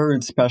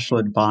third special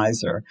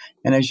advisor.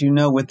 And as you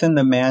know, within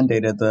the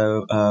mandate of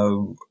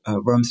the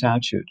Rome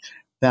Statute,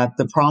 that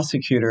the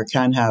prosecutor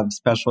can have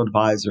special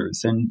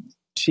advisors, and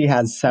she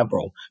has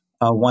several.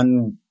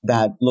 One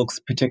that looks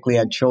particularly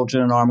at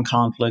children in armed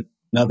conflict,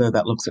 another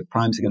that looks at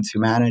crimes against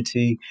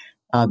humanity,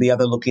 the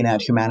other looking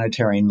at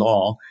humanitarian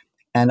law,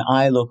 and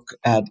I look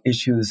at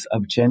issues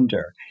of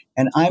gender.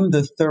 And I'm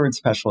the third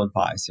special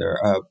advisor.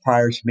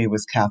 Prior to me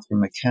was Catherine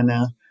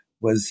McKenna,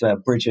 was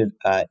Bridget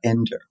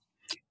Ender.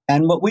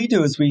 And what we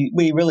do is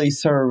we really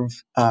serve,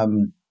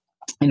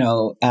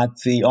 at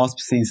the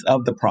auspices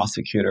of the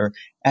prosecutor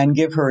and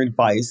give her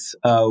advice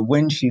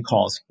when she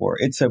calls for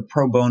it. It's a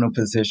pro bono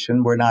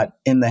position. We're not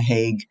in The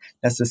Hague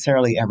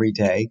necessarily every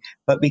day,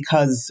 but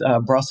because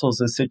Brussels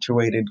is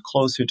situated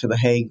closer to The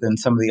Hague than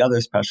some of the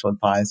other special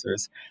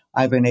advisors,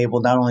 I've been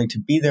able not only to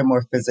be there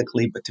more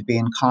physically, but to be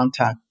in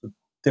contact with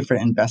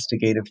different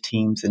investigative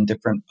teams and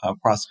different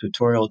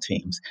prosecutorial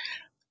teams.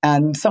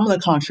 And some of the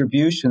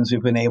contributions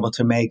we've been able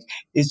to make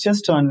is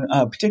just on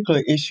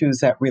particular issues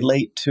that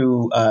relate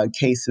to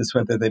cases,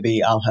 whether they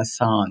be Al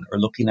Hassan or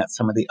looking at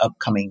some of the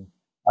upcoming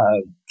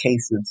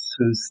cases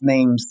whose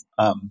names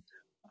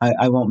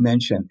I won't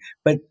mention.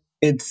 But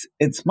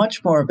it's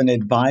much more of an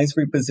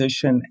advisory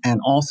position and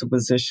also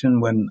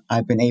position when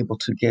I've been able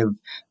to give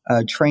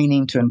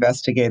training to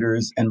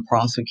investigators and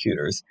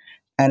prosecutors.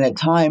 And at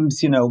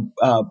times,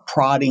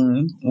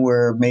 prodding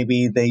where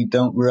maybe they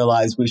don't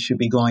realize we should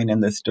be going in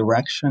this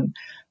direction.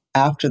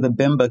 After the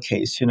Bimba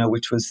case,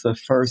 which was the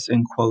first,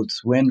 in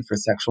quotes, win for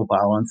sexual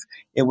violence,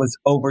 it was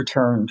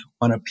overturned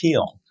on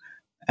appeal.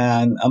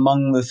 And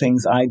among the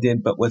things I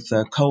did, but with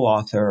the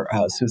co-author,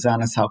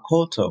 Susanna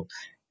Salcoto,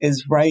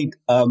 is write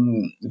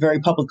very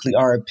publicly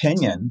our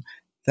opinion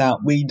that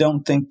we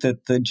don't think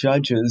that the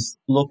judges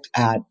looked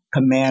at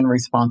command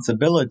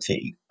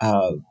responsibility,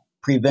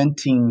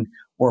 preventing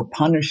or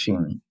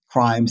punishing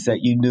crimes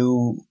that you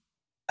knew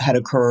had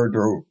occurred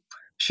or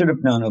should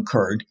have known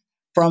occurred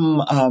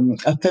from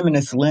a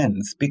feminist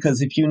lens.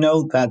 Because if you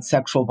know that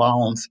sexual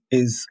violence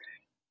is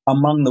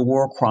among the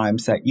war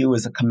crimes that you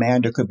as a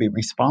commander could be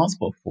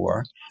responsible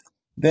for,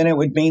 then it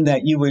would mean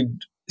that you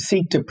would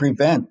seek to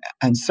prevent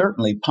and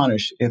certainly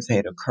punish if they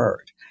had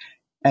occurred.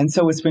 And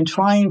so it's been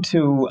trying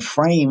to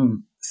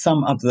frame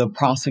some of the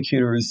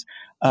prosecutors'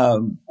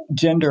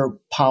 gender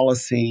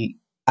policy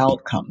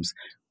outcomes.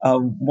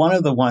 One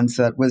of the ones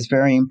that was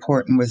very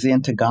important was the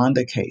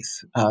Ntaganda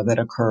case that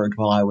occurred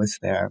while I was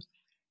there.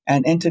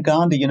 And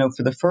Ntaganda,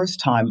 for the first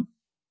time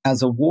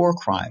as a war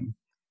crime,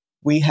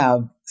 we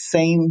have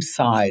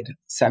same-side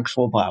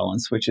sexual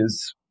violence, which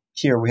is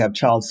here we have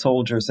child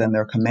soldiers and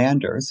their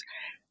commanders.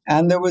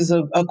 And there was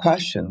a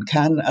question,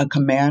 can a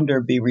commander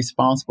be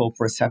responsible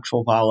for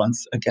sexual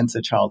violence against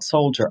a child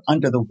soldier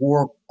under the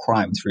war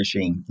crimes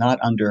regime, not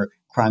under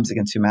crimes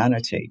against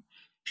humanity?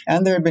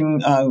 And there had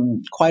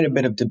been quite a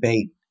bit of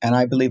debate. And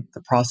I believe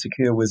the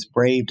prosecutor was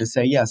brave to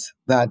say, yes,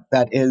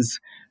 that is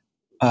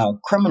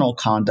criminal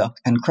conduct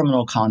and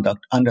criminal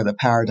conduct under the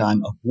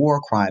paradigm of war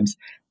crimes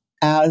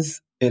as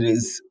it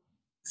is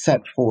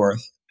set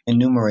forth,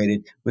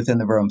 enumerated within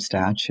the Rome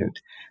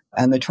Statute.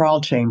 And the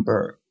trial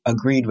chamber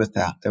agreed with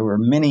that. There were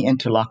many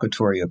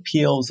interlocutory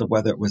appeals of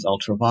whether it was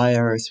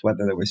ultra-vires,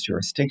 whether there was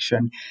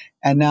jurisdiction.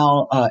 And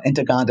now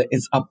Ntaganda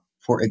is up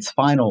for its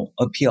final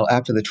appeal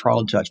after the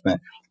trial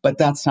judgment. But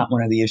that's not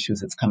one of the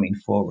issues that's coming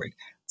forward.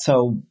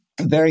 So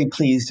very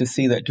pleased to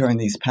see that during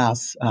these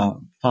past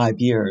 5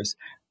 years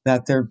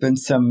that there have been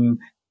some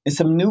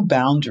new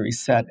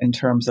boundaries set in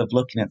terms of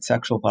looking at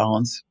sexual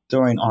violence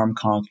during armed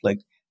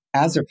conflict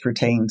as it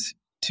pertains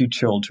to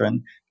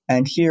children.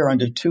 And here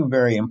under two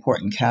very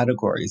important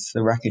categories,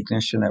 the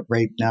recognition that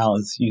rape now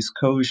is jus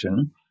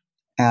cogens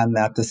and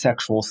that the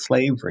sexual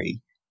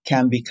slavery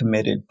can be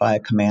committed by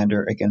a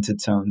commander against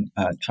its own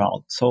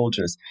child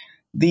soldiers.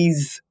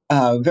 These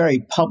very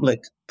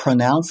public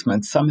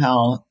pronouncements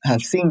somehow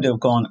have seemed to have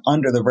gone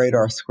under the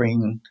radar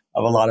screen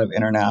of a lot of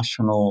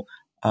international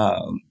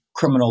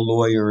criminal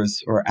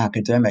lawyers or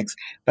academics,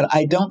 but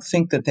I don't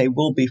think that they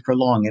will be for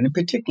long, and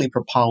particularly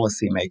for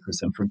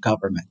policymakers and for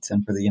governments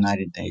and for the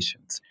United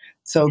Nations.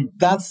 So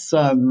that's,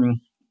 in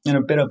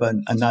a bit of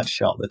a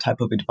nutshell, the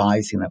type of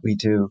advising that we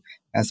do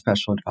as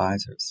special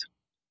advisors.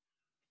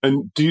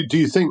 And do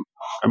you think,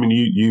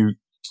 you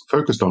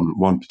focused on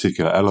one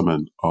particular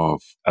element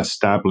of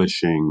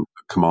establishing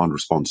command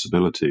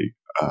responsibility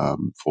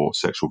for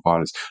sexual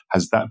violence.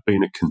 Has that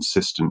been a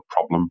consistent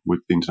problem with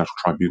the international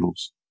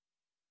tribunals?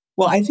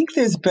 Well, I think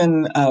there's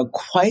been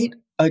quite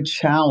a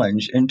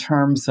challenge in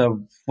terms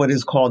of what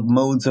is called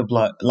modes of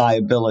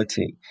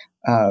liability,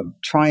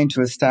 trying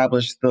to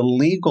establish the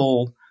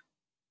legal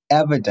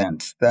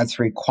evidence that's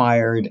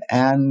required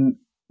and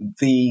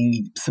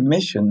the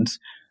submissions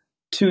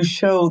to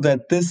show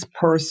that this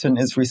person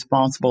is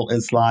responsible,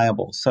 is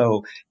liable.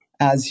 So,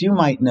 as you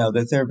might know,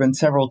 that there have been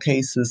several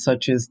cases,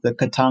 such as the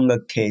Katanga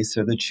case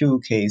or the Chu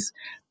case,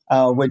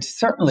 which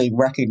certainly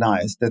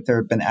recognized that there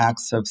have been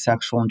acts of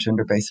sexual and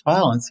gender-based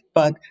violence,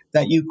 but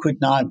that you could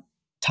not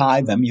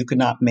tie them, you could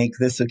not make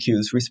this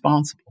accused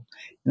responsible.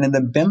 And in the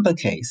Bimba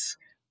case,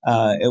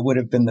 it would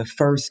have been the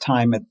first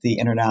time at the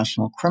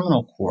International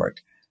Criminal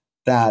Court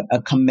that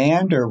a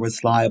commander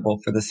was liable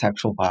for the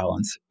sexual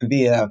violence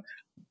via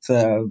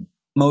the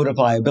mode of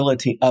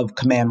liability of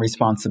command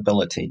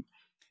responsibility.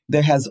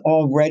 There has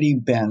already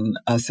been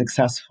a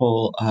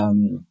successful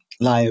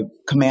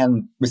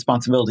command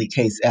responsibility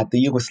case at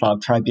the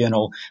Yugoslav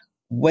tribunal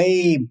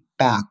way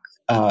back,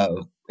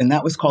 and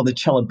that was called the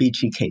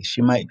Celebici case.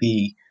 You might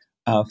be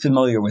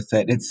familiar with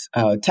it. It's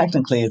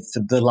technically it's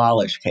the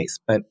Lalic case,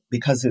 but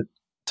because it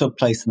took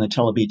place in the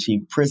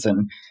Celebici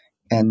prison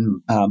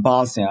in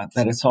Bosnia,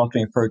 that it's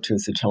often referred to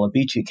as the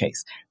Celebici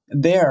case.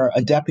 There,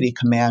 a deputy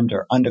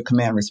commander under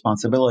command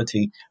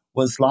responsibility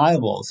was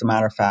liable, as a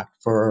matter of fact,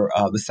 for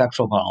the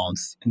sexual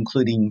violence,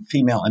 including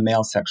female and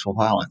male sexual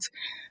violence.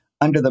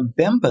 Under the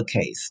Bimba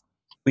case,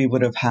 we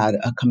would have had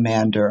a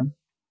commander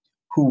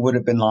who would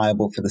have been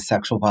liable for the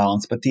sexual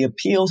violence, but the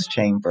appeals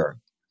chamber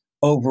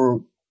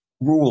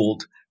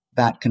overruled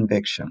that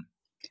conviction.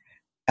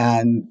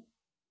 And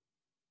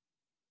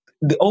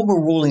the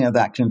overruling of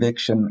that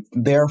conviction,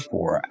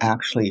 therefore,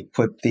 actually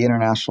put the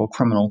International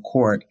Criminal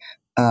Court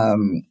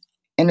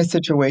in a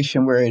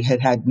situation where it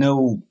had had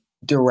no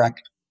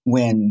direct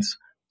wins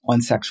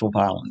on sexual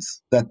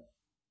violence. That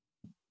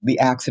the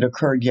acts had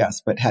occurred,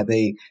 yes, but had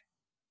they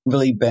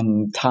really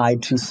been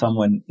tied to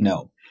someone?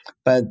 No.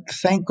 But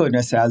thank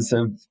goodness, as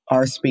of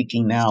our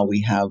speaking now,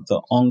 we have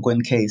the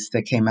Ongwen case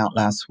that came out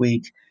last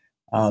week.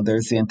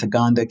 There's the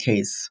Ntaganda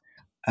case,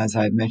 as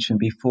I mentioned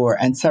before,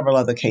 and several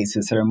other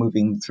cases that are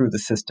moving through the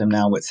system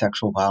now with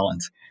sexual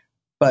violence.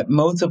 But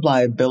modes of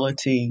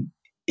liability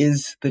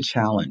is the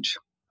challenge.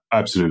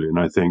 Absolutely, and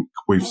I think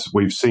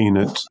we've seen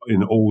it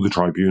in all the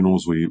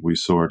tribunals. We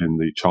saw it in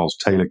the Charles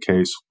Taylor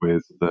case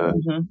with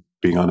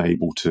being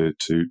unable to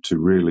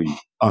really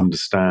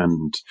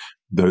understand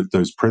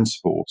those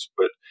principles.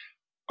 But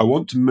I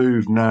want to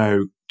move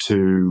now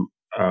to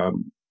a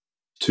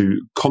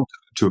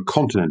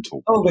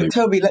continental. Oh, but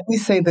Toby, let me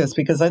say this,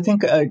 because I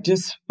think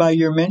just by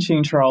your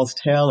mentioning Charles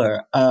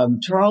Taylor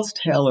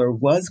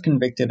was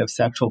convicted of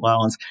sexual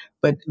violence,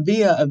 but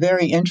via a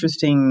very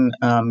interesting,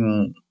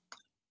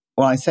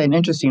 I say an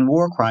interesting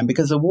war crime,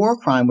 because the war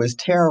crime was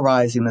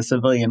terrorizing the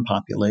civilian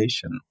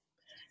population.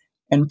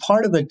 And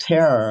part of the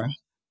terror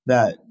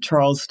that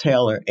Charles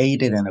Taylor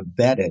aided and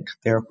abetted,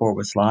 therefore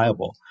was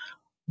liable,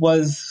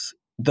 was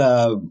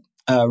the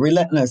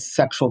relentless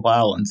sexual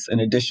violence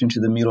in addition to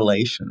the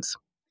mutilations.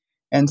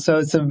 And so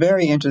it's a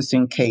very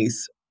interesting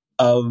case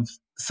of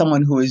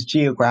someone who is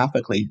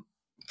geographically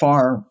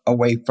far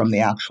away from the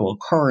actual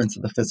occurrence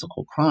of the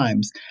physical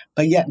crimes,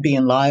 but yet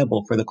being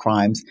liable for the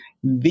crimes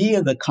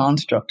via the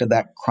construct of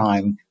that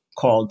crime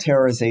called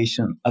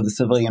terrorization of the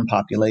civilian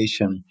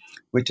population,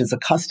 which is a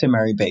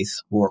customary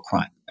based war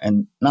crime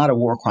and not a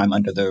war crime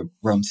under the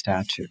Rome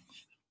Statute.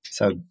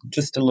 So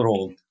just a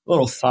little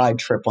side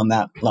trip on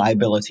that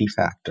liability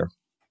factor.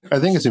 I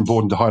think it's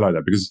important to highlight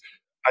that, because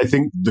I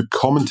think the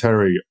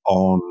commentary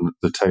on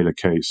the Taylor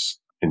case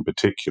in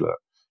particular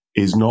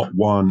is not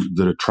one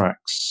that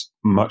attracts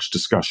much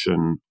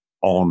discussion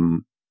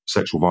on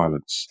sexual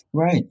violence.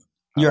 Right.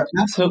 You're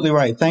absolutely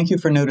right. Thank you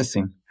for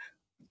noticing.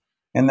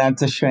 And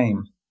that's a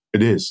shame.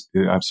 It is.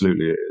 It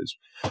absolutely is.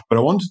 But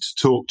I wanted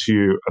to talk to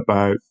you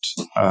about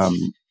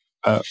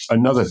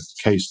another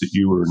case that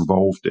you were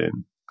involved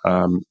in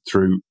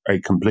through a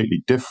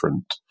completely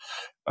different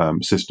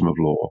system of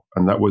law,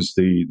 and that was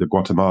the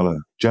Guatemala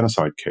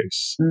genocide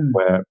case,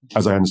 where,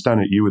 as I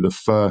understand it, you were the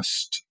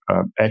first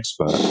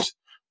expert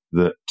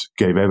that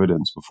gave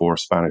evidence before a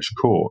Spanish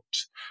court,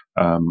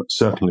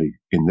 certainly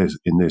in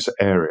this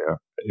area,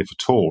 if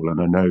at all.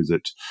 And I know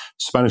that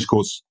Spanish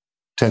courts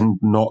tend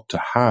not to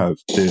have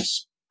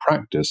this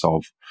practice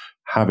of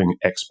having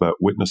expert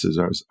witnesses,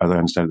 as I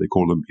understand it, they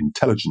call them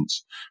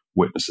intelligence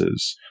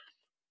witnesses.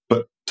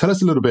 But tell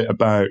us a little bit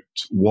about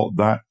what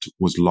that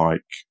was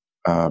like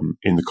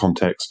in the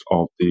context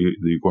of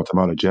the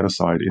Guatemala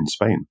genocide in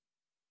Spain.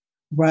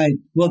 Right.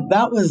 Well,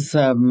 that was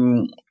that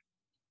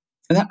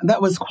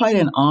was quite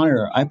an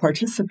honor. I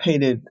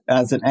participated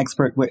as an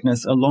expert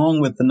witness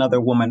along with another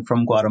woman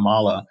from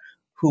Guatemala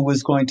who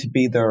was going to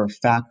be their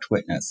fact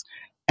witness.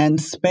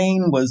 And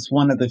Spain was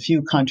one of the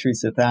few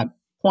countries at that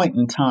point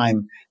in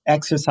time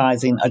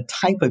exercising a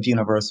type of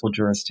universal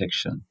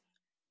jurisdiction.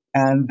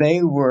 And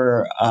they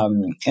were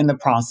in the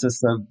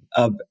process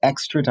of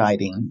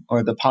extraditing,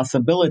 or the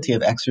possibility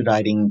of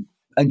extraditing,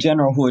 a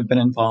general who had been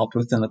involved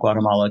within the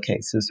Guatemala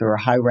cases or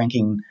a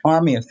high-ranking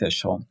Army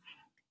official.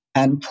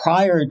 And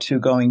prior to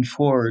going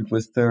forward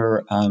with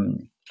their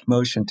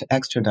motion to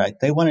extradite,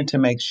 they wanted to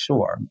make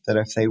sure that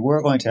if they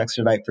were going to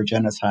extradite for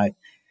genocide,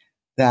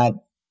 that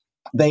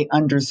they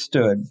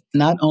understood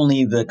not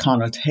only the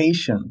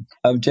connotation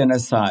of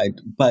genocide,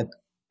 but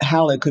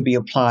how it could be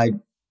applied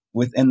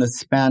within the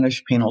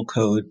Spanish penal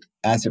code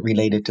as it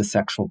related to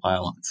sexual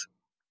violence.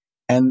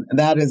 And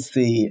that is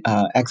the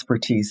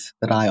expertise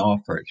that I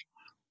offered.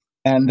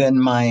 And then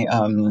my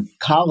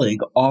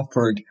colleague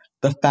offered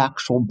the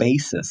factual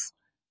basis,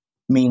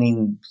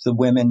 meaning the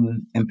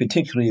women, and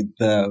particularly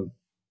the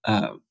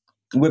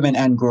women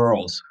and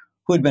girls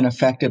who had been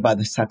affected by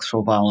the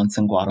sexual violence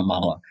in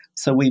Guatemala.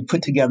 So we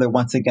put together,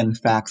 once again,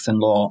 facts and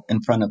law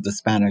in front of the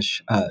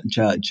Spanish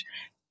judge.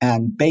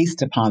 And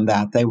based upon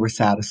that, they were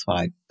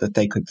satisfied that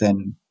they could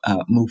then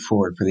move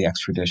forward for the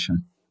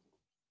extradition.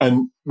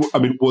 And I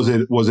mean, was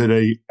it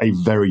a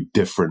very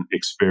different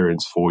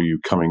experience for you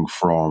coming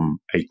from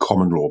a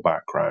common law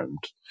background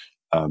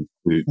to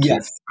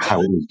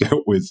how it was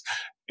dealt with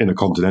in a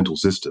continental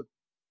system?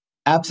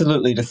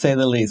 Absolutely, to say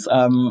the least.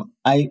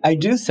 I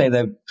do say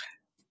that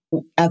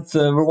at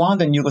the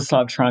Rwandan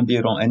Yugoslav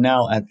Tribunal and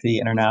now at the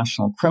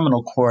International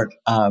Criminal Court,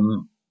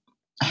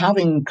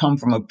 having come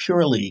from a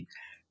purely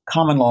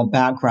common law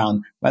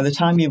background, by the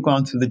time you've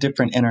gone through the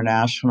different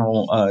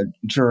international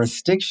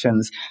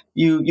jurisdictions,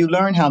 you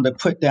learn how to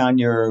put down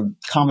your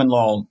common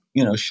law,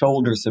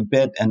 shoulders a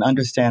bit and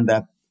understand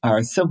that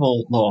our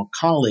civil law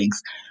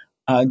colleagues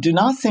do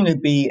not seem to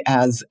be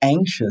as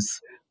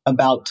anxious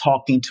about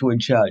talking to a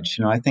judge.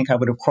 I think I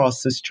would have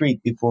crossed the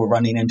street before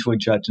running into a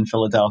judge in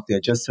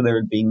Philadelphia, just so there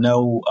would be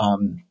no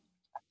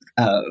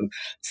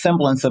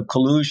semblance of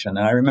collusion.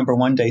 And I remember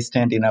one day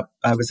standing up,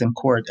 I was in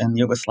court in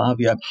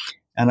Yugoslavia,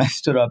 and I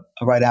stood up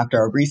right after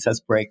our recess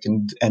break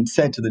and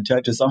said to the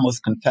judges,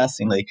 almost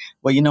confessingly,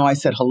 well, I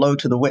said hello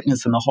to the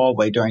witness in the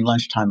hallway during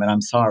lunchtime, and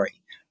I'm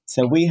sorry.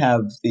 So we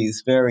have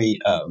these very,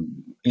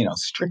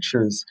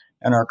 strictures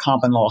in our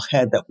common law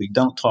head that we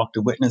don't talk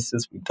to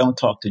witnesses, we don't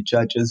talk to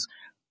judges,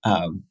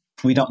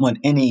 we don't want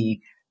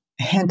any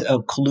hint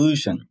of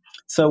collusion.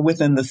 So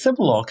within the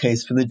civil law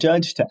case, for the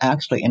judge to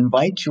actually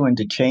invite you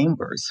into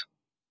chambers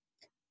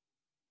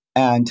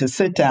and to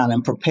sit down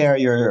and prepare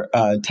your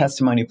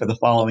testimony for the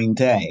following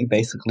day,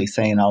 basically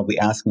saying, I'll be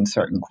asking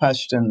certain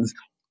questions,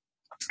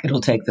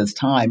 it'll take this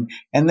time,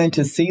 and then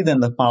to see them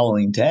the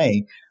following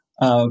day,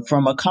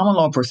 from a common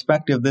law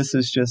perspective, this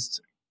is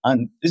just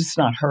it's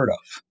not heard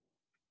of.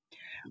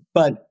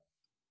 But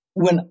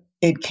when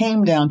it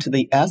came down to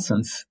the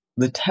essence,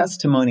 the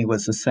testimony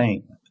was the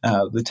same.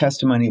 The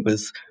testimony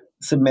was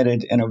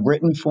submitted in a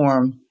written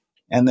form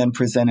and then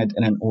presented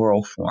in an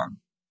oral form.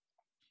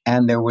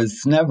 And there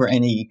was never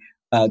any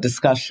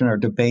discussion or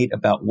debate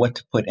about what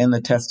to put in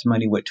the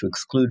testimony, what to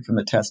exclude from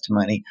the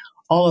testimony.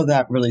 All of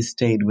that really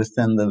stayed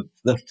within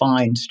the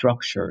fine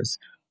structures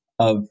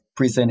of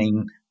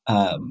presenting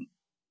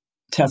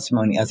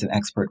testimony as an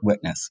expert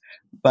witness.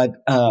 But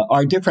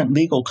our different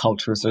legal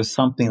cultures are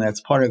something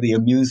that's part of the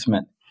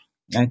amusement,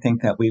 I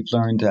think, that we've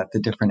learned at the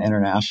different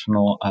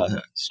international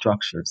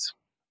structures.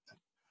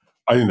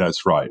 I think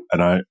that's right.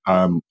 And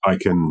I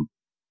can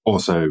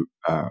also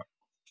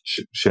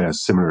share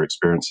similar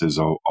experiences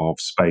of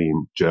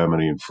Spain,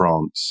 Germany, and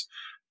France.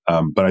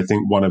 But I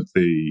think one of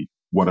the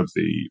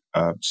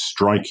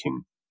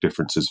striking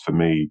differences for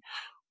me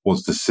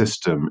was the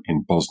system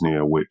in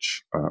Bosnia,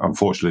 which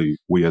unfortunately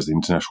we as the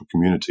international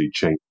community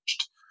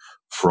changed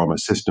from a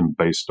system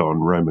based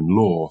on Roman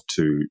law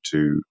to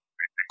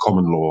a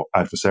common law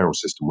adversarial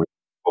system, which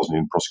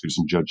Bosnian prosecutors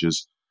and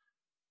judges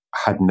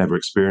had never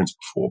experienced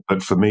before.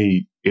 But for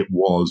me, it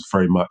was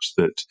very much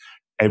that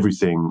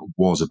everything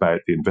was about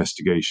the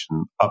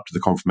investigation up to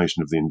the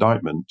confirmation of the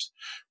indictment.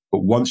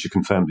 But once you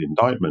confirmed the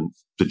indictment,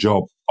 the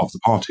job of the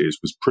parties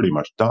was pretty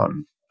much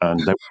done. And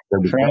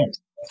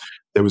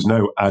there was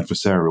no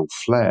adversarial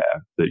flair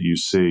that you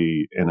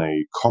see in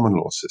a common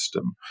law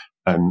system.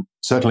 And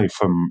certainly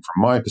from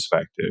my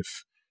perspective,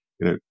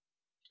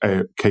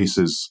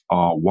 cases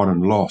are won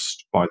and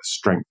lost by the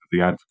strength of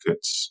the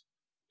advocates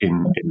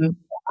in the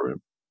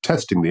courtroom,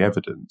 testing the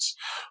evidence.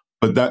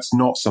 But that's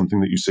not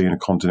something that you see in a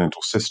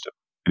continental system.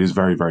 It is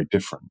very, very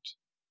different.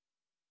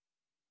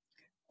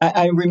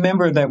 I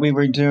remember that we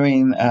were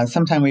doing,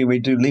 sometime we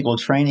would do legal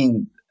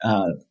training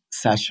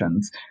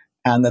sessions,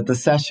 and that the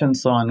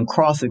sessions on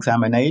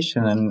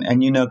cross-examination,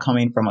 and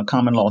coming from a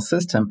common law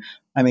system,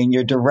 I mean,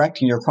 you're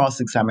directing your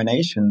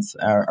cross-examinations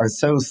are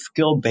so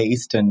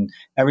skill-based, and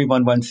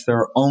everyone wants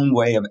their own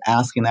way of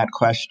asking that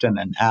question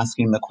and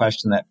asking the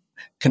question that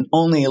can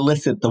only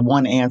elicit the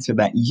one answer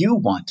that you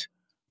want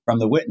from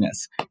the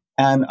witness.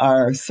 And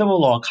our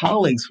civil law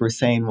colleagues were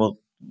saying, well,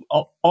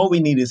 all we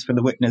need is for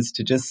the witness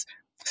to just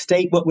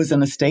state what was in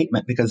the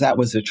statement, because that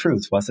was the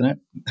truth, wasn't it?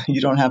 You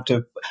don't have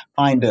to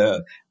find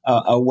a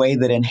way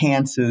that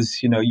enhances,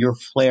 your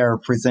flair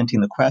of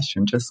presenting the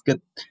question. Just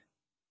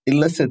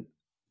elicit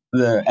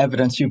the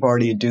evidence you've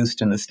already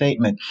adduced in the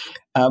statement.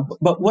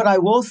 But what I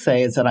will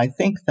say is that I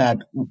think that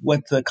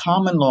what the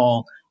common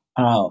law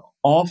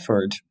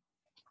offered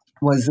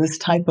was this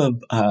type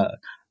of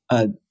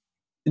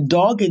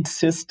dogged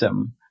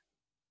system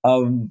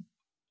of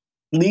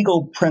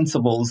legal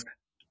principles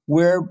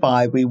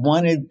whereby we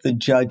wanted the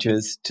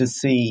judges to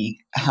see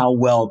how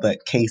well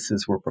that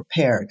cases were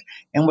prepared.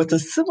 And what the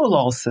civil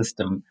law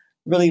system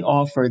really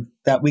offered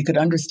that we could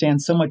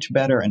understand so much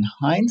better in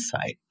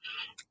hindsight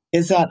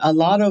is that a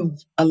lot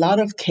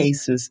of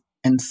cases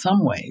in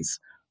some ways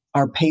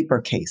are paper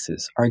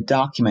cases, are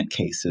document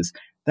cases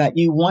that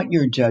you want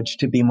your judge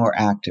to be more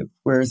active.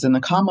 Whereas in the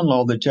common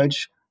law, the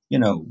judge,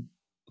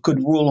 could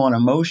rule on a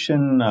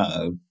motion,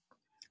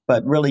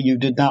 but really you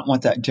did not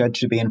want that judge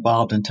to be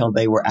involved until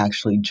they were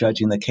actually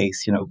judging the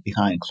case,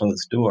 behind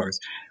closed doors.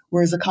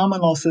 Whereas the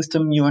common law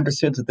system, you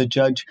understood that the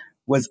judge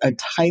was a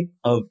type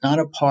of, not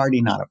a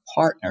party, not a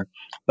partner,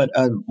 but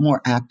a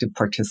more active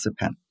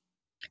participant.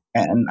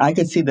 And I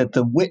could see that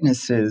the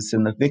witnesses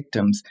and the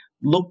victims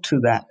looked to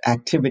that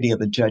activity of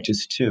the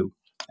judges too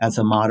as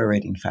a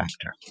moderating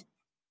factor.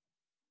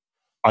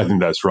 I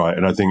think that's right,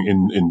 and I think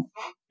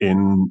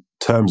in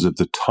terms of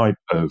the type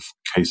of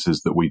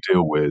cases that we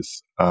deal with,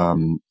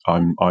 I'm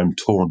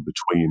torn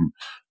between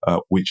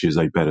which is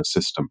a better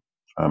system.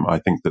 I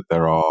think that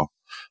there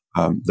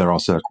are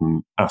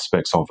certain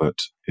aspects of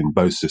it in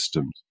both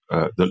systems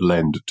that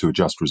lend to a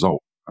just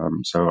result.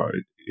 So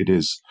it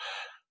is,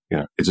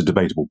 it's a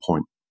debatable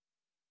point.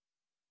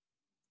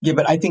 Yeah,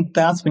 but I think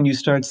that's when you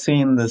start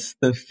seeing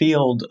the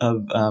field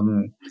of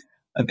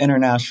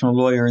international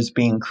lawyers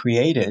being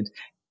created.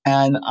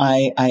 And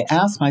I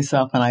ask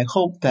myself, and I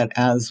hope that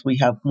as we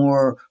have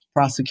more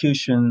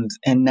prosecutions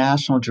in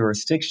national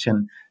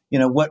jurisdiction,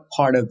 what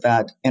part of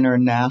that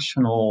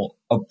international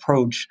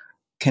approach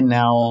can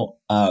now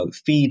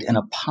feed in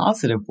a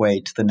positive way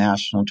to the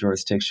national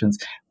jurisdictions.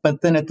 But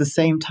then at the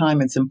same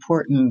time, it's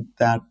important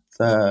that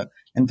the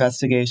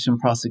investigation,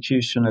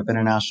 prosecution of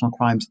international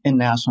crimes in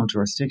national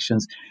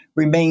jurisdictions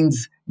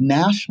remains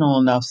national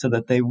enough so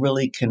that they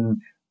really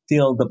can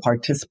feel the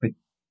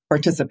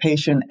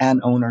participation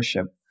and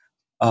ownership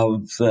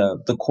of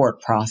the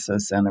court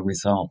process and the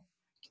result.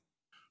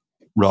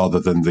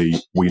 Rather than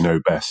the we know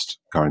best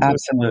kind of.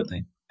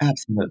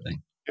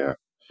 Absolutely. Yeah.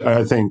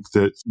 I think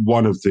that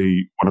one of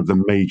the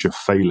major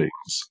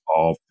failings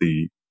of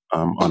the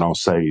and I'll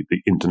say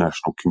the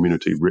international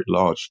community writ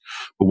large,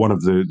 but one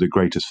of the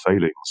greatest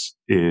failings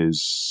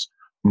is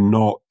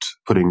not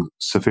putting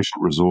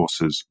sufficient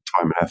resources,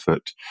 time and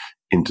effort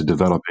into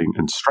developing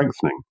and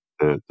strengthening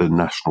the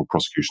national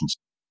prosecutions.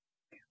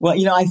 Well,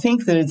 I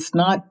think that it's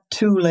not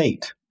too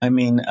late. I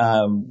mean,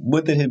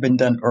 would that had been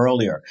done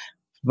earlier,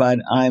 but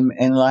I'm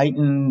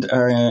enlightened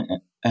or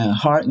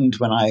heartened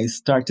when I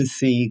start to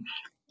see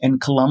in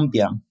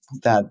Colombia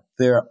that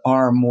there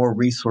are more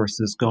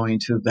resources going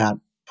to that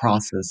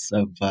process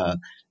of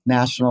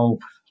national.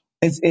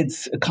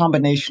 It's a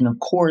combination of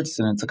courts,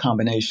 and it's a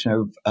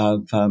combination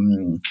of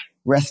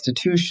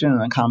restitution,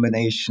 and a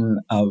combination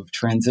of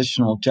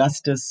transitional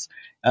justice.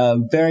 A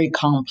very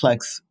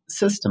complex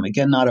system.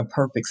 Again, not a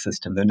perfect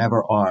system. There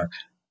never are.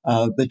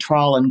 The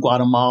trial in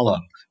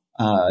Guatemala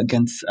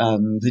against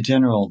the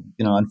general,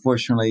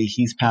 unfortunately,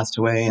 he's passed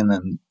away, and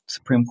then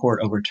Supreme Court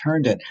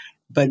overturned it.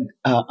 But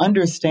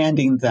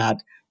understanding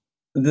that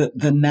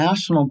the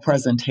national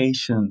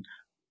presentation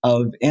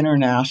of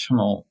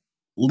international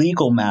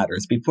legal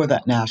matters before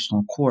that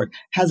national court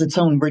has its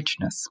own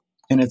richness.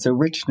 And it's a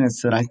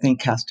richness that I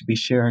think has to be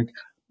shared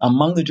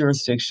among the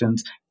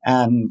jurisdictions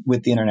and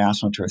with the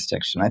international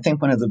jurisdiction. I think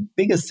one of the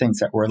biggest things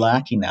that we're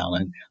lacking now,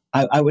 and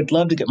I would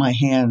love to get my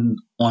hand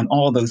on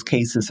all those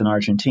cases in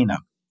Argentina,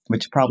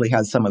 which probably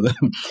has some of the,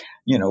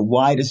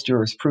 widest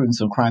jurisprudence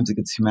on crimes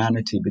against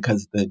humanity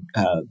because of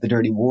the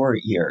dirty war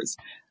years.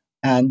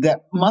 And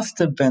that must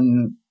have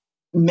been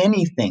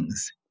many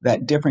things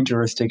that different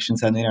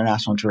jurisdictions and the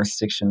international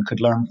jurisdiction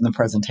could learn from the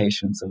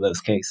presentations of those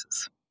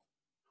cases.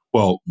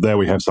 Well, there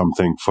we have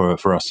something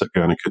for us at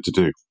Guernica to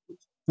do.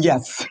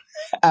 Yes,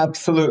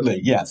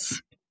 absolutely,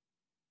 yes.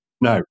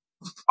 Now,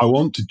 I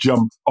want to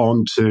jump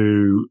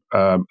onto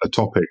a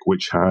topic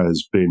which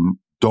has been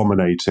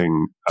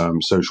dominating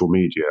social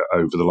media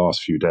over the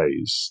last few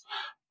days,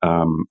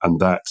 and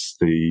that's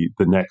the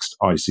next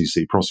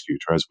ICC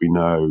prosecutor. As we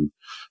know,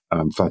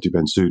 Fatou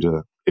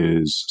Bensouda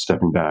is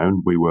stepping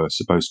down. We were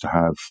supposed to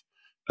have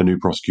a new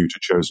prosecutor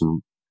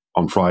chosen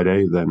on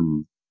Friday,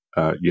 then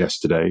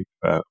yesterday.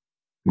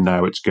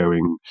 Now it's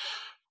going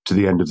to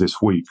the end of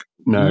this week.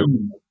 Now,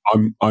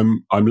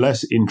 I'm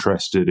less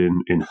interested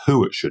in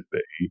who it should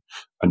be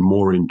and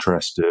more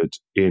interested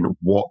in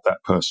what that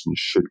person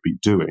should be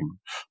doing,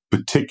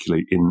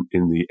 particularly in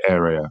the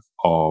area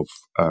of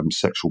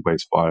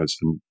sexual-based violence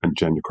and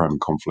gender crime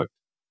and conflict.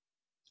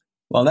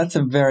 Well, that's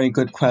a very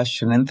good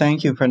question. And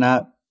thank you for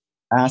not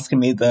asking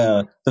me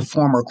the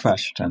former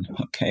question,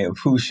 okay, of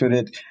who should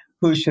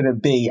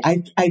it be?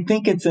 I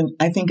think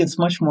it's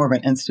much more of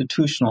an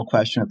institutional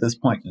question at this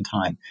point in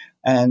time.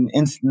 And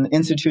the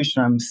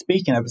institution I'm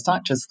speaking of, it's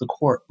not just the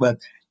court, but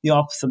the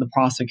office of the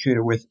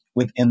prosecutor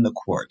within the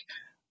court.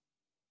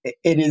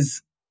 It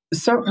is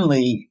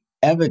certainly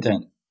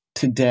evident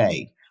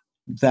today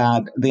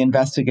that the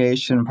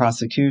investigation and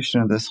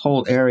prosecution of this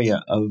whole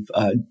area of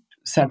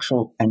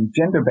sexual and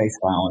gender-based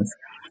violence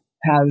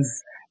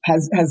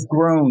has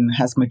grown,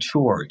 has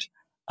matured.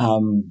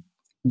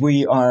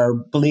 We are,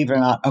 believe it or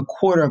not, a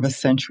quarter of a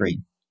century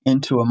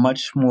into a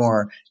much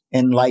more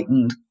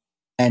enlightened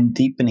and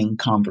deepening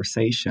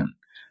conversation.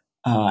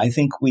 I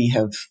think we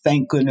have,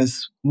 thank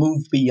goodness,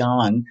 moved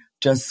beyond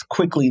just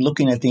quickly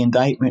looking at the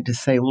indictment to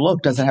say, well,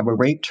 look, does it have a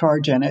rape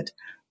charge in it?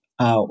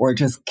 Or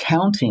just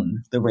counting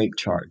the rape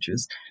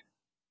charges.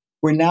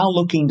 We're now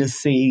looking to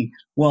see,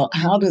 well,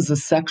 how does the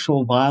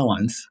sexual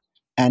violence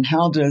and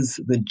how does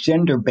the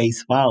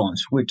gender-based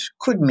violence, which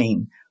could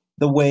mean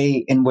the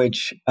way in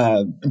which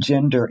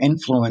gender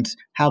influenced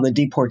how the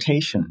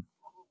deportation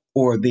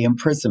or the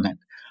imprisonment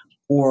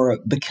or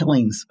the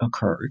killings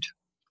occurred.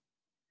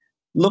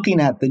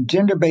 Looking at the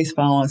gender-based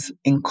violence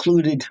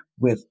included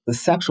with the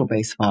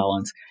sexual-based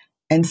violence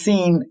and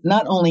seeing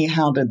not only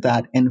how did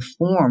that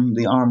inform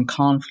the armed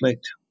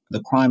conflict,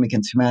 the crime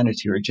against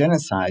humanity or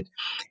genocide,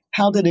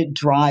 how did it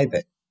drive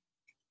it?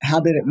 How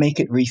did it make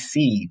it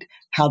recede?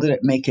 How did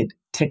it make it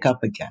tick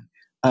up again?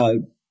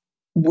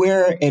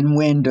 Where and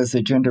when does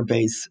the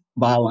gender-based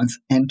violence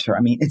enter?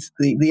 I mean, it's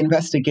the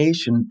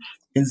investigation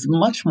is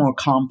much more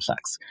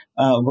complex.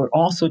 We're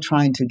also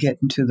trying to get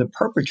into the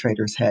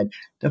perpetrator's head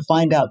to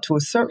find out to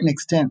a certain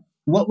extent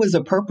what was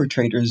a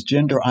perpetrator's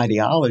gender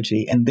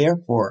ideology, and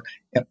therefore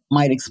it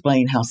might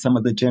explain how some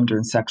of the gender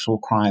and sexual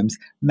crimes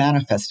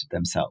manifested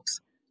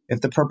themselves. If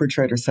the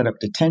perpetrator set up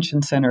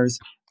detention centers,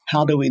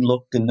 how do we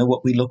look and know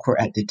what we look for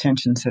at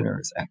detention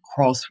centers, at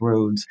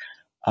crossroads?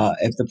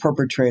 If the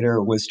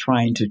perpetrator was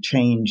trying to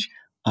change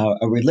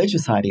a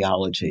religious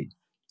ideology,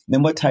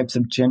 then what types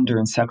of gender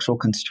and sexual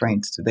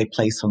constraints do they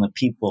place on the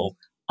people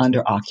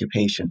under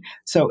occupation?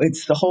 So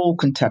it's the whole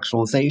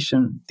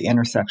contextualization, the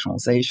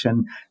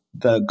intersectionalization,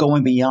 the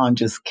going beyond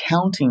just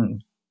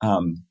counting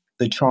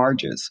the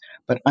charges,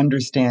 but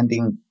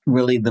understanding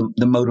really the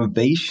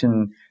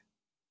motivation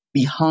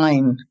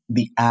behind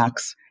the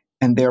acts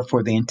and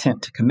therefore the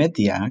intent to commit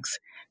the acts.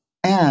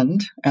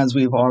 And as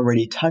we've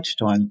already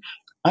touched on,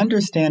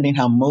 understanding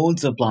how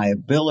modes of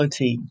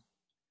liability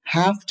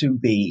have to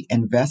be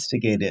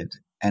investigated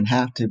and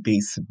have to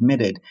be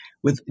submitted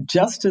with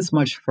just as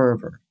much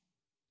fervor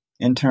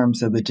in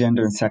terms of the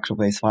gender and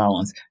sexual-based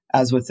violence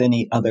as with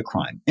any other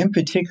crime. And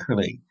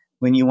particularly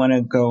when you want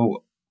to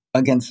go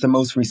against the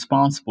most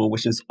responsible,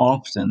 which is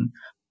often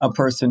a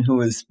person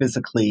who is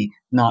physically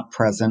not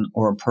present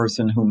or a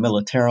person who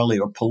militarily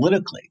or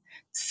politically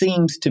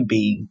seems to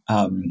be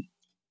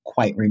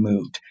quite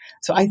removed.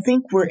 So I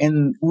think we're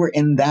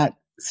in that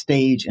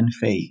stage and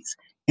phase.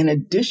 In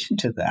addition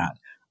to that,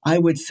 I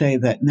would say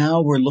that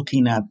now we're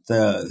looking at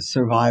the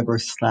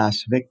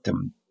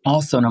survivor/victim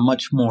also in a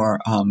much more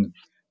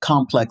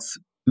complex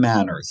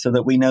manner, so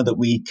that we know that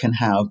we can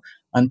have,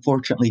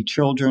 unfortunately,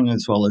 children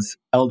as well as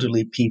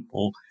elderly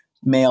people,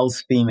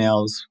 males,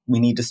 females. We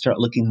need to start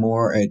looking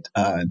more at,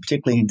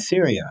 particularly in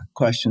Syria,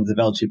 questions of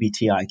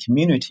LGBTI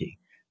community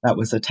that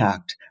was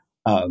attacked.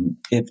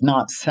 If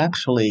not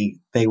sexually,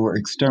 they were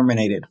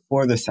exterminated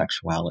for their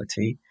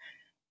sexuality.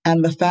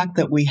 And the fact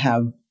that we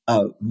have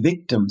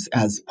victims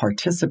as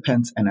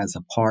participants and as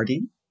a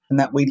party, and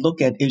that we look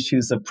at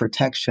issues of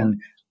protection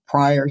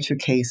prior to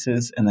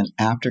cases and then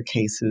after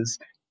cases,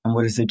 and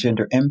what is the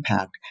gender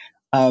impact,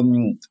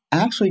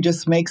 actually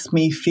just makes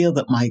me feel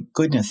that, my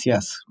goodness,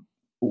 yes,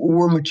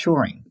 we're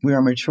maturing. We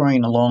are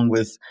maturing along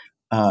with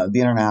the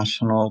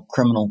International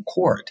Criminal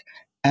Court.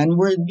 And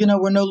we're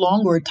no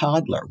longer a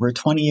toddler. We're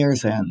 20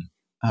 years in.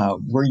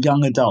 We're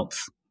young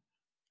adults.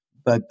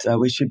 But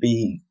we should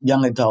be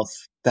young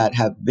adults that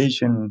have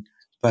vision,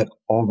 but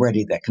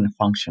already that can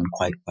function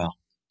quite well.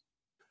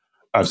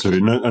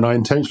 Absolutely. No, and I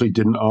intentionally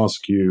didn't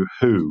ask you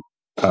who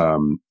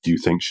you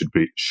think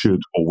should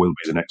or will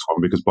be the next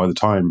one, because by the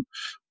time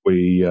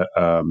we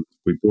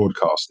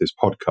broadcast this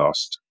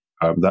podcast,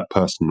 that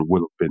person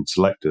will have been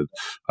selected.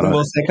 And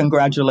we'll say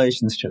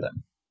congratulations to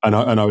them. And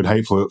I would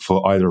hate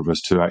for either of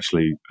us to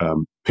actually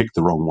pick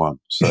the wrong one.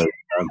 So,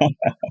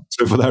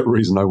 so for that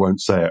reason, I won't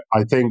say it.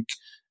 I think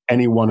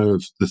any one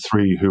of the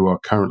three who are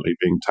currently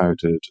being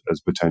touted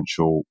as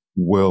potential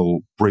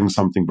will bring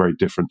something very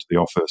different to the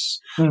office.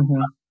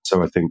 Mm-hmm.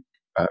 So I think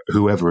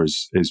whoever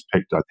is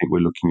picked, I think we're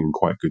looking in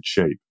quite good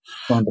shape.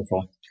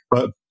 Wonderful.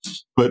 But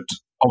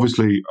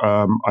obviously,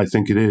 I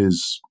think it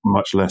is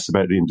much less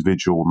about the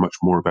individual, much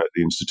more about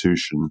the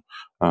institution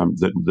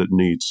that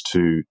needs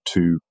to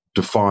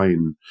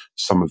define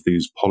some of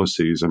these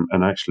policies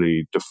and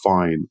actually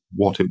define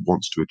what it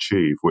wants to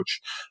achieve,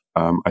 which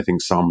I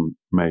think some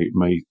may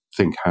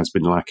think has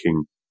been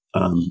lacking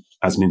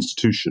as an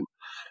institution.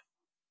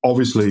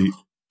 Obviously,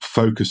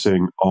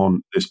 focusing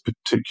on this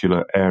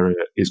particular area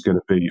is going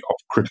to be of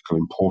critical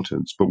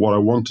importance. But what I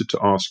wanted to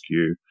ask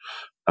you,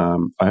 I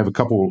have a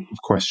couple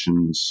of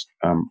questions.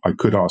 I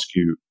could ask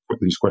you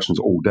these questions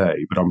all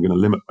day, but I'm going to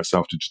limit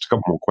myself to just a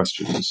couple more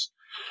questions.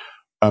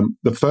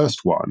 The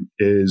first one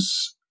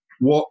is,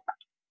 what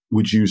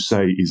would you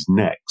say is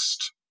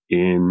next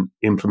in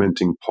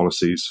implementing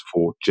policies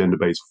for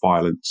gender-based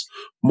violence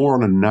more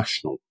on a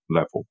national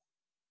level?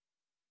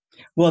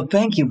 Well,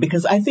 thank you,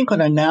 because I think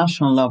on a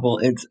national level,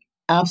 it's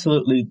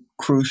absolutely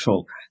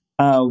crucial.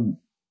 Uh,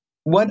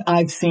 what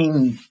I've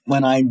seen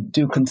when I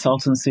do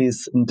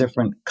consultancies in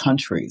different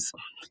countries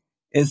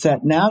is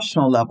that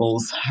national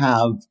levels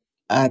have,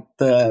 on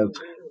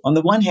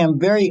the one hand,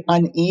 very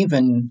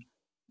uneven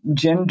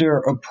gender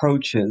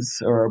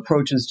approaches or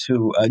approaches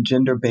to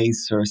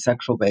gender-based or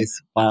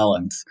sexual-based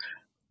violence.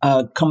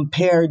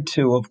 Compared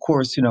to, of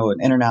course, an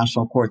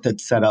international court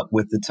that's set up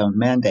with its own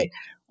mandate.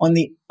 On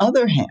the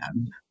other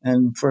hand,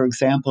 and for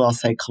example, I'll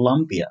say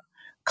Colombia.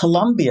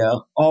 Colombia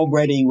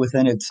already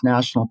within its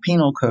national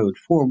penal code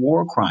for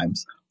war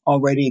crimes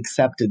already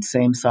accepted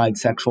same-side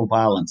sexual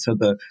violence. So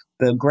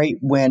the great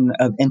win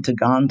of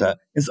Intaganda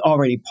is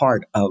already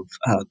part of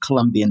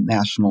Colombian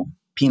national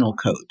penal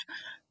code.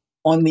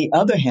 On the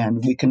other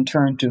hand, we can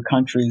turn to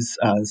countries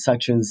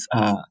such as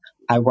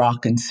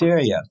Iraq and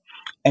Syria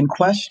and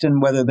question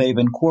whether they've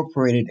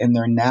incorporated in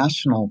their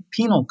national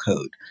penal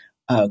code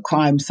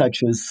crimes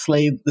such as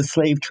the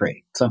slave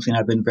trade, something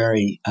I've been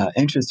very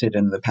interested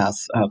in the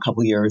past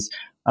couple of years.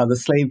 The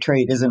slave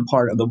trade isn't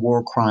part of the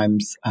war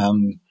crimes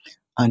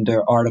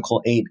under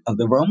Article 8 of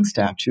the Rome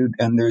Statute,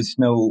 and there's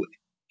no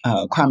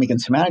crime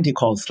against humanity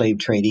called slave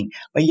trading,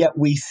 but yet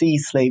we see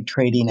slave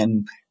trading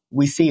and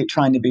we see it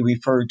trying to be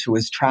referred to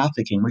as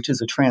trafficking, which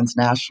is a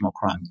transnational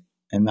crime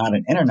and not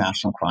an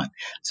international crime.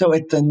 So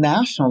at the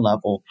national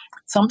level,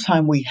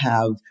 sometimes we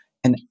have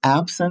an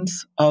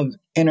absence of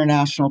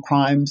international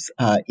crimes,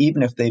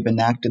 even if they've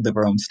enacted the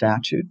Rome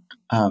Statute.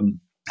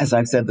 As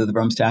I've said, that the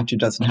Rome Statute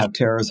doesn't have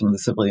terrorism of the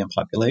civilian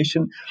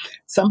population.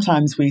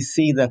 Sometimes we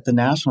see that the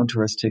national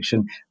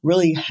jurisdiction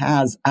really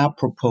has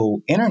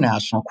apropos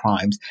international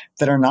crimes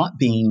that are not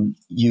being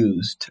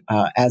used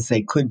as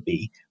they could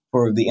be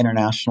for the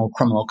international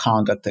criminal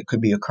conduct that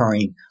could be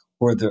occurring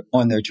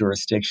on their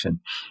jurisdiction.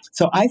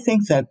 So I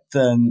think that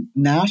the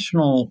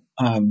national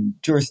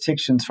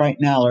jurisdictions right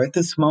now are at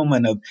this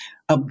moment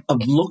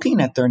of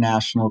looking at their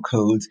national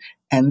codes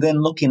and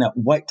then looking at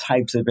what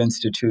types of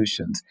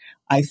institutions.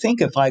 I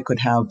think if I could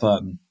have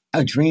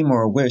a dream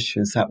or a wish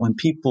is that when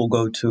people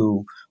go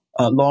to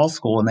law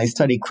school and they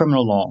study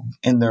criminal law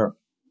in their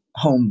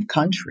home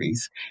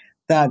countries,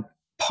 that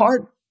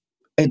part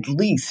at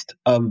least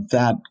of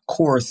that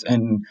course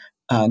in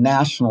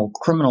national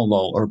criminal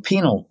law or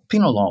penal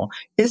law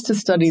is to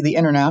study the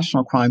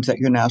international crimes that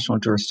your national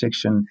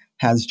jurisdiction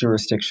has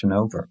jurisdiction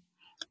over.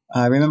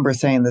 I remember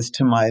saying this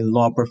to my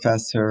law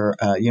professor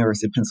at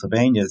University of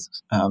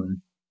Pennsylvania's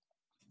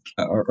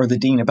or the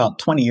dean about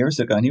 20 years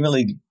ago, and he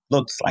really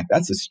looks like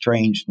that's a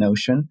strange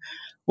notion.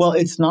 Well,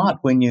 it's not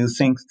when you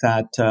think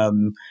that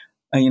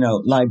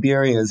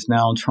Liberia is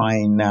now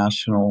trying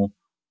national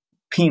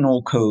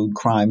penal code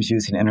crimes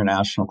using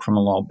international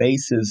criminal law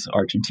bases.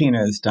 Argentina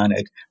has done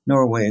it.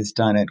 Norway has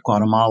done it.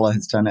 Guatemala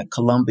has done it.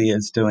 Colombia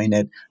is doing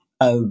it.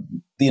 The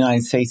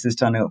United States has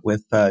done it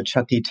with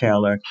Chucky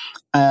Taylor.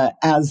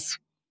 As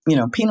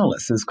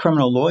penalists, as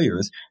criminal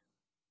lawyers,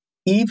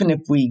 even if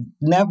we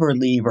never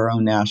leave our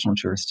own national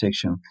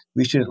jurisdiction,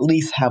 we should at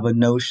least have a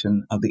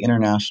notion of the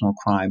international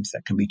crimes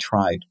that can be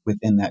tried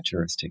within that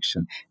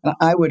jurisdiction. And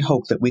I would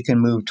hope that we can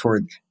move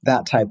toward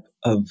that type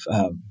of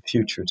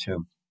future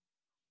too.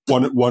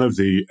 One of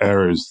the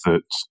areas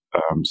that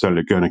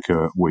Senator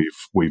Guernica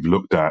we've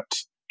looked at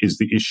is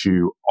the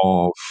issue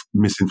of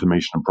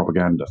misinformation and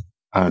propaganda,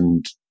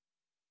 and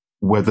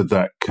whether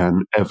that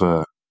can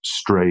ever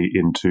stray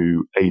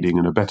into aiding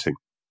and abetting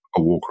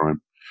a war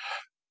crime.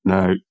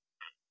 Now,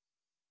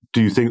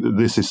 do you think that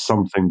this is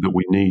something that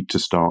we need to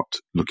start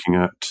looking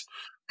at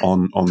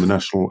on the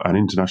national and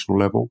international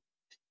level?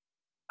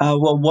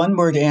 Well, one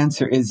word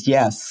answer is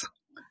yes.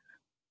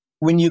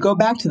 When you go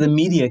back to the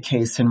media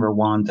case in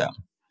Rwanda,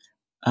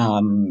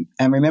 and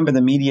remember,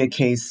 the media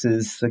case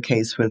is the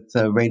case with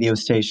the radio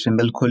station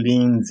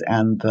Milkolins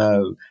and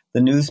the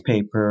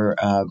newspaper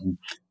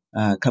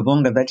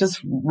Kabunga that just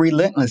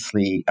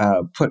relentlessly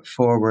put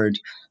forward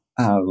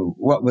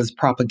what was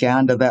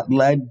propaganda that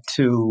led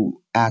to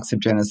acts of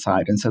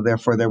genocide. And so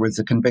therefore there was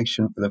a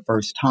conviction for the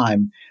first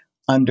time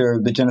under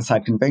the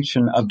genocide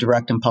conviction of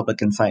direct and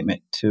public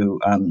incitement to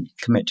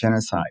commit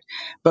genocide.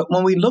 But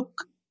when we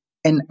look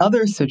in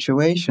other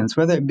situations,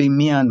 whether it be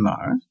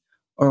Myanmar,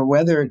 or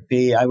whether it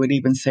be, I would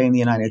even say in the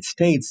United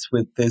States,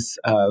 with this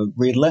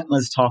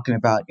relentless talking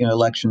about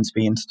elections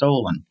being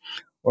stolen,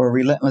 or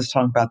relentless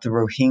talking about the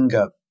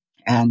Rohingya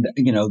and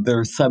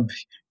their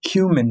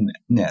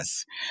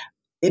subhumanness,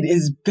 it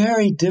is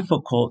very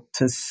difficult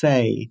to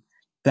say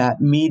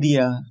that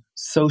media,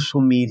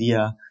 social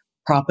media,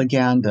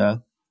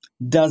 propaganda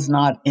does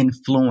not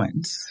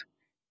influence,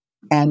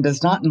 and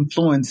does not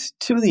influence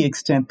to the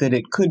extent that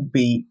it could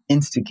be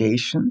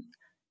instigation.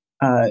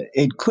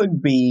 It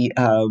could be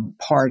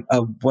part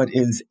of what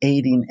is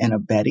aiding and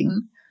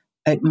abetting.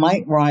 It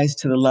might rise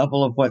to the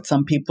level of what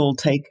some people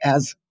take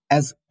as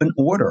an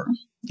order,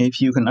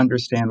 if you can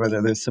understand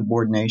whether there's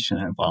subordination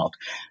involved.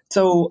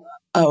 So,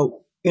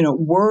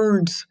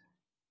 words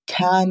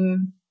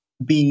can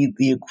be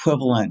the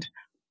equivalent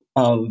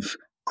of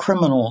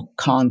criminal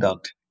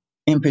conduct,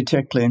 in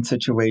particular in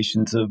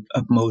situations of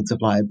modes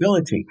of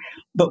liability.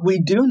 But we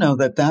do know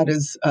that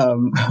is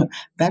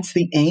that's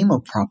the aim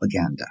of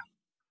propaganda.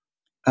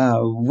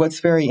 What's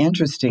very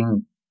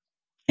interesting,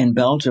 in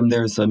Belgium,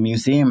 there's a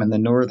museum in the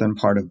northern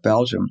part of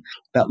Belgium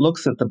that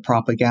looks at the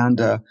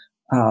propaganda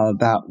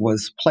that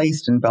was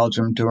placed in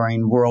Belgium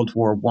during World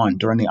War I,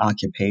 during the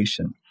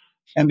occupation.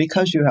 And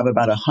because you have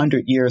about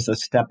 100 years of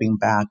stepping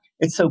back,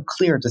 it's so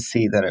clear to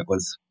see that it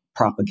was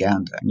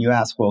propaganda. And you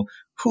ask, well,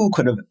 who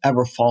could have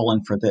ever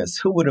fallen for this?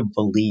 Who would have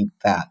believed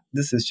that?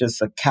 This is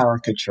just a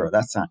caricature.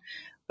 That's not.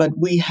 But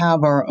we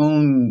have our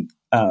own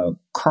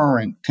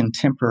current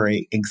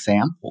contemporary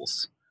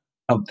examples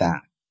of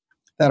that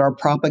are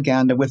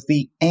propaganda with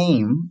the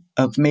aim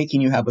of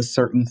making you have a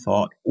certain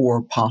thought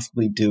or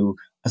possibly do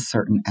a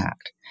certain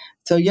act.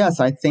 So yes,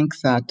 I think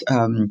that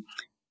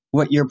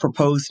what you're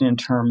proposing in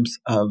terms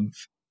of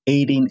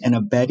aiding and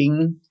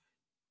abetting,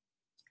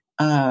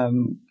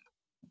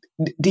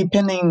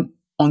 depending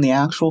on the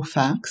actual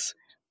facts,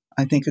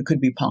 I think it could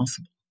be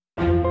possible.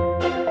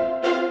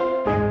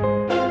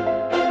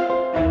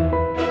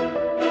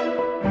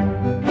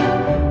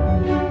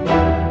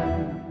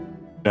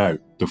 Now,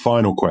 the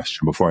final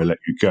question before I let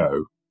you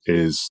go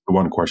is the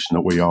one question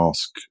that we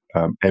ask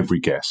every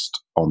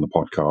guest on the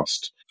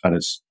podcast, and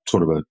it's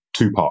sort of a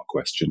two-part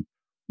question.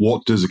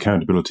 What does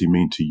accountability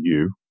mean to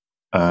you,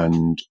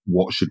 and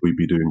what should we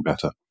be doing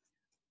better?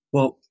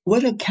 Well,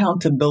 what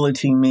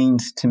accountability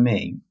means to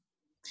me,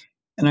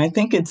 and I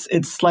think it's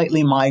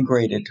slightly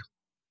migrated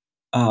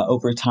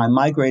over time,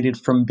 migrated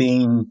from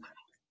being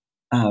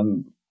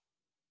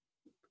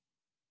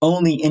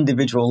only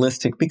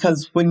individualistic,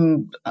 because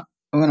when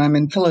I'm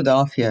in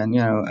Philadelphia and,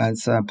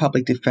 as a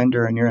public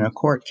defender and you're in a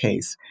court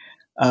case,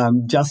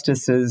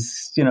 justice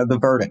is, the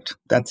verdict.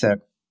 That's it.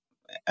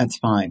 That's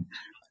fine.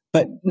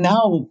 But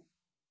now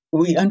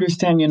we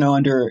understand,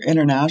 under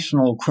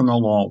international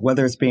criminal law,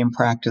 whether it's being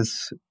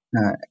practiced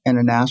in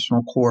a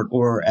national court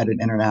or at an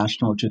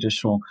international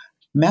judicial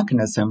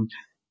mechanism,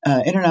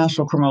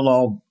 international criminal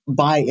law,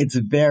 by its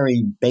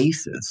very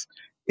basis,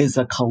 is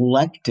a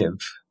crime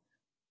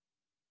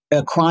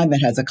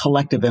that has a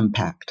collective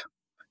impact.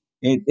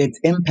 It's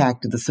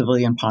impacted the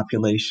civilian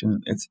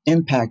population. It's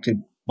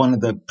impacted one of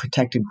the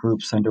protected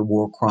groups under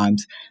war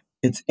crimes.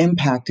 It's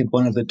impacted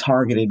one of the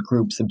targeted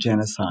groups of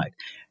genocide.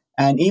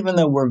 And even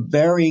though we're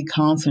very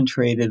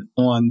concentrated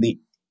on the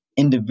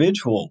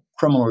individual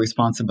criminal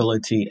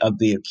responsibility of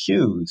the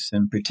accused,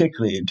 and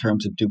particularly in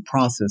terms of due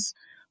process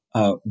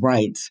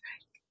rights,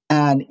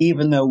 and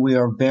even though we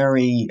are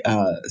very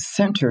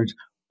centered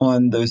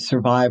on the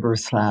survivor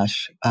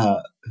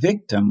 /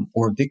 victim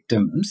or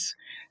victims,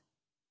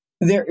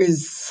 there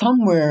is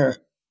somewhere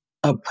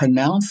a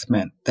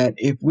pronouncement that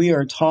if we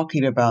are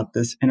talking about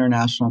this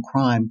international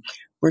crime,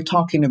 we're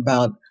talking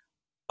about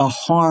a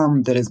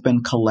harm that has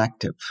been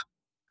collective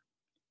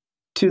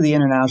to the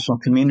international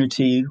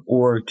community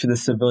or to the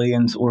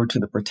civilians or to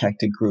the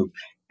protected group.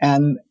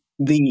 And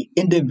the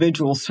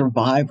individual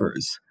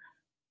survivors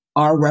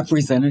are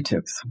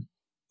representatives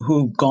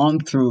who've gone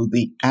through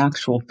the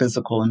actual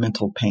physical and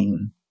mental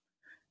pain,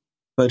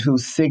 but who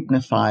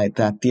signify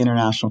that the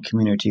international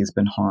community has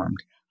been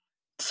harmed.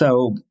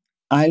 So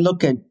I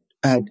look at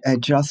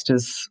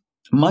justice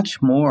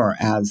much more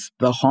as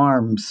the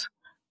harms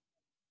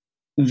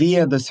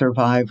via the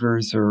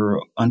survivors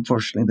or,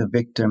 unfortunately, the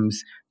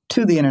victims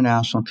to the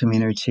international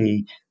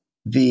community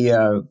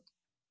via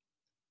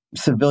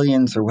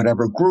civilians or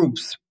whatever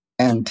groups,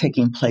 and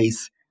taking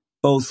place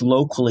both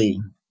locally,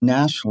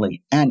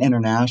 nationally, and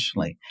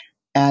internationally.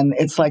 And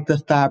it's like the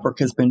fabric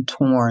has been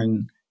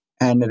torn,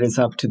 and it is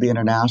up to the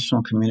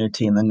international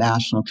community and the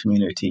national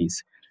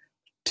communities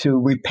to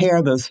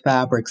repair those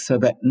fabrics so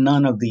that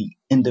none of the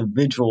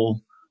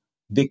individual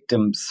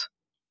victims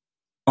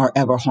are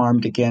ever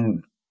harmed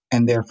again,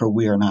 and therefore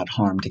we are not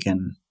harmed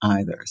again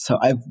either. So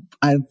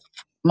I've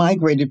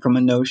migrated from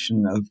a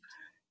notion of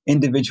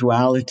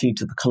individuality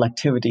to the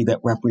collectivity that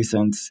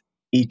represents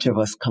each of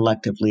us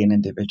collectively and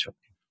individually.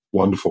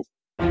 Wonderful.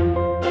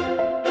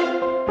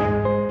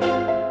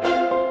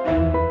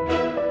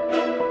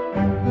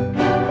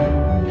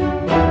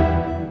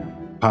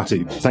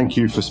 Patty, thank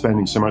you for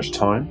spending so much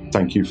time.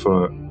 Thank you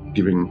for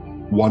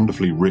giving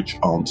wonderfully rich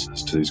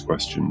answers to these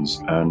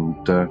questions. And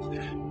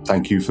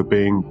thank you for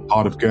being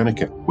part of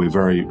Guernica. We're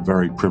very,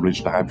 very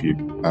privileged to have you.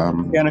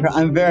 Guernica,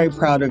 I'm very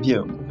proud of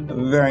you.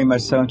 Very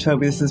much so.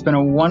 Toby, this has been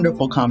a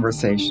wonderful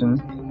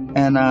conversation.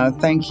 And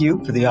thank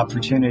you for the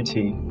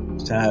opportunity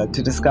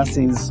to discuss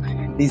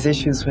these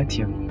issues with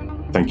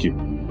you. Thank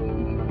you.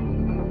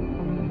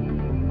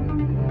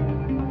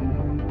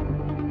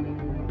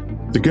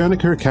 The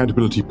Guernica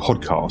Accountability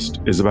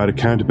Podcast is about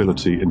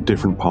accountability in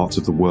different parts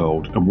of the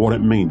world and what it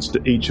means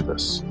to each of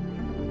us.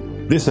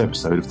 This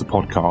episode of the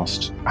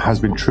podcast has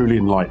been truly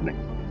enlightening.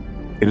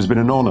 It has been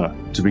an honour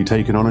to be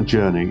taken on a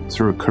journey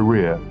through a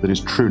career that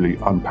is truly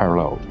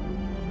unparalleled.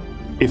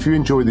 If you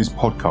enjoy these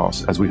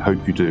podcasts, as we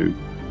hope you do,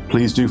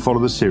 please do follow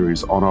the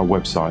series on our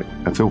website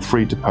and feel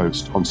free to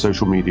post on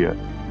social media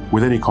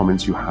with any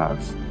comments you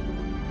have.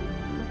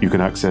 You can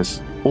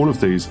access all of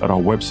these at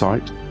our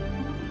website,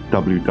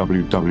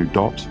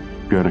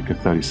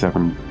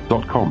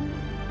 www.guernica37.com,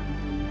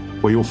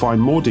 where you'll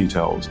find more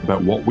details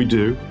about what we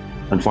do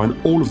and find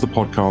all of the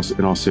podcasts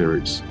in our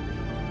series.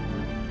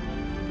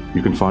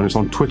 You can find us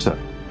on Twitter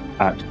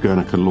at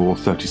Guernica Law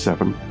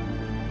 37.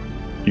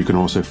 You can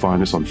also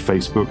find us on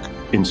Facebook,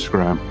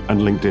 Instagram,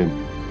 and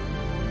LinkedIn.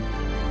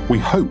 We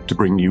hope to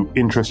bring you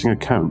interesting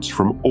accounts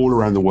from all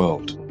around the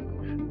world.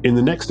 In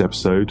the next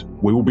episode,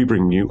 we will be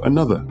bringing you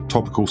another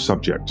topical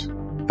subject.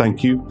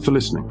 Thank you for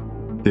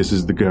listening. This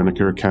is the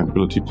Guernica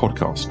Accountability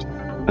Podcast.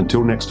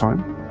 Until next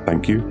time,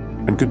 thank you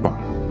and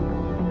goodbye.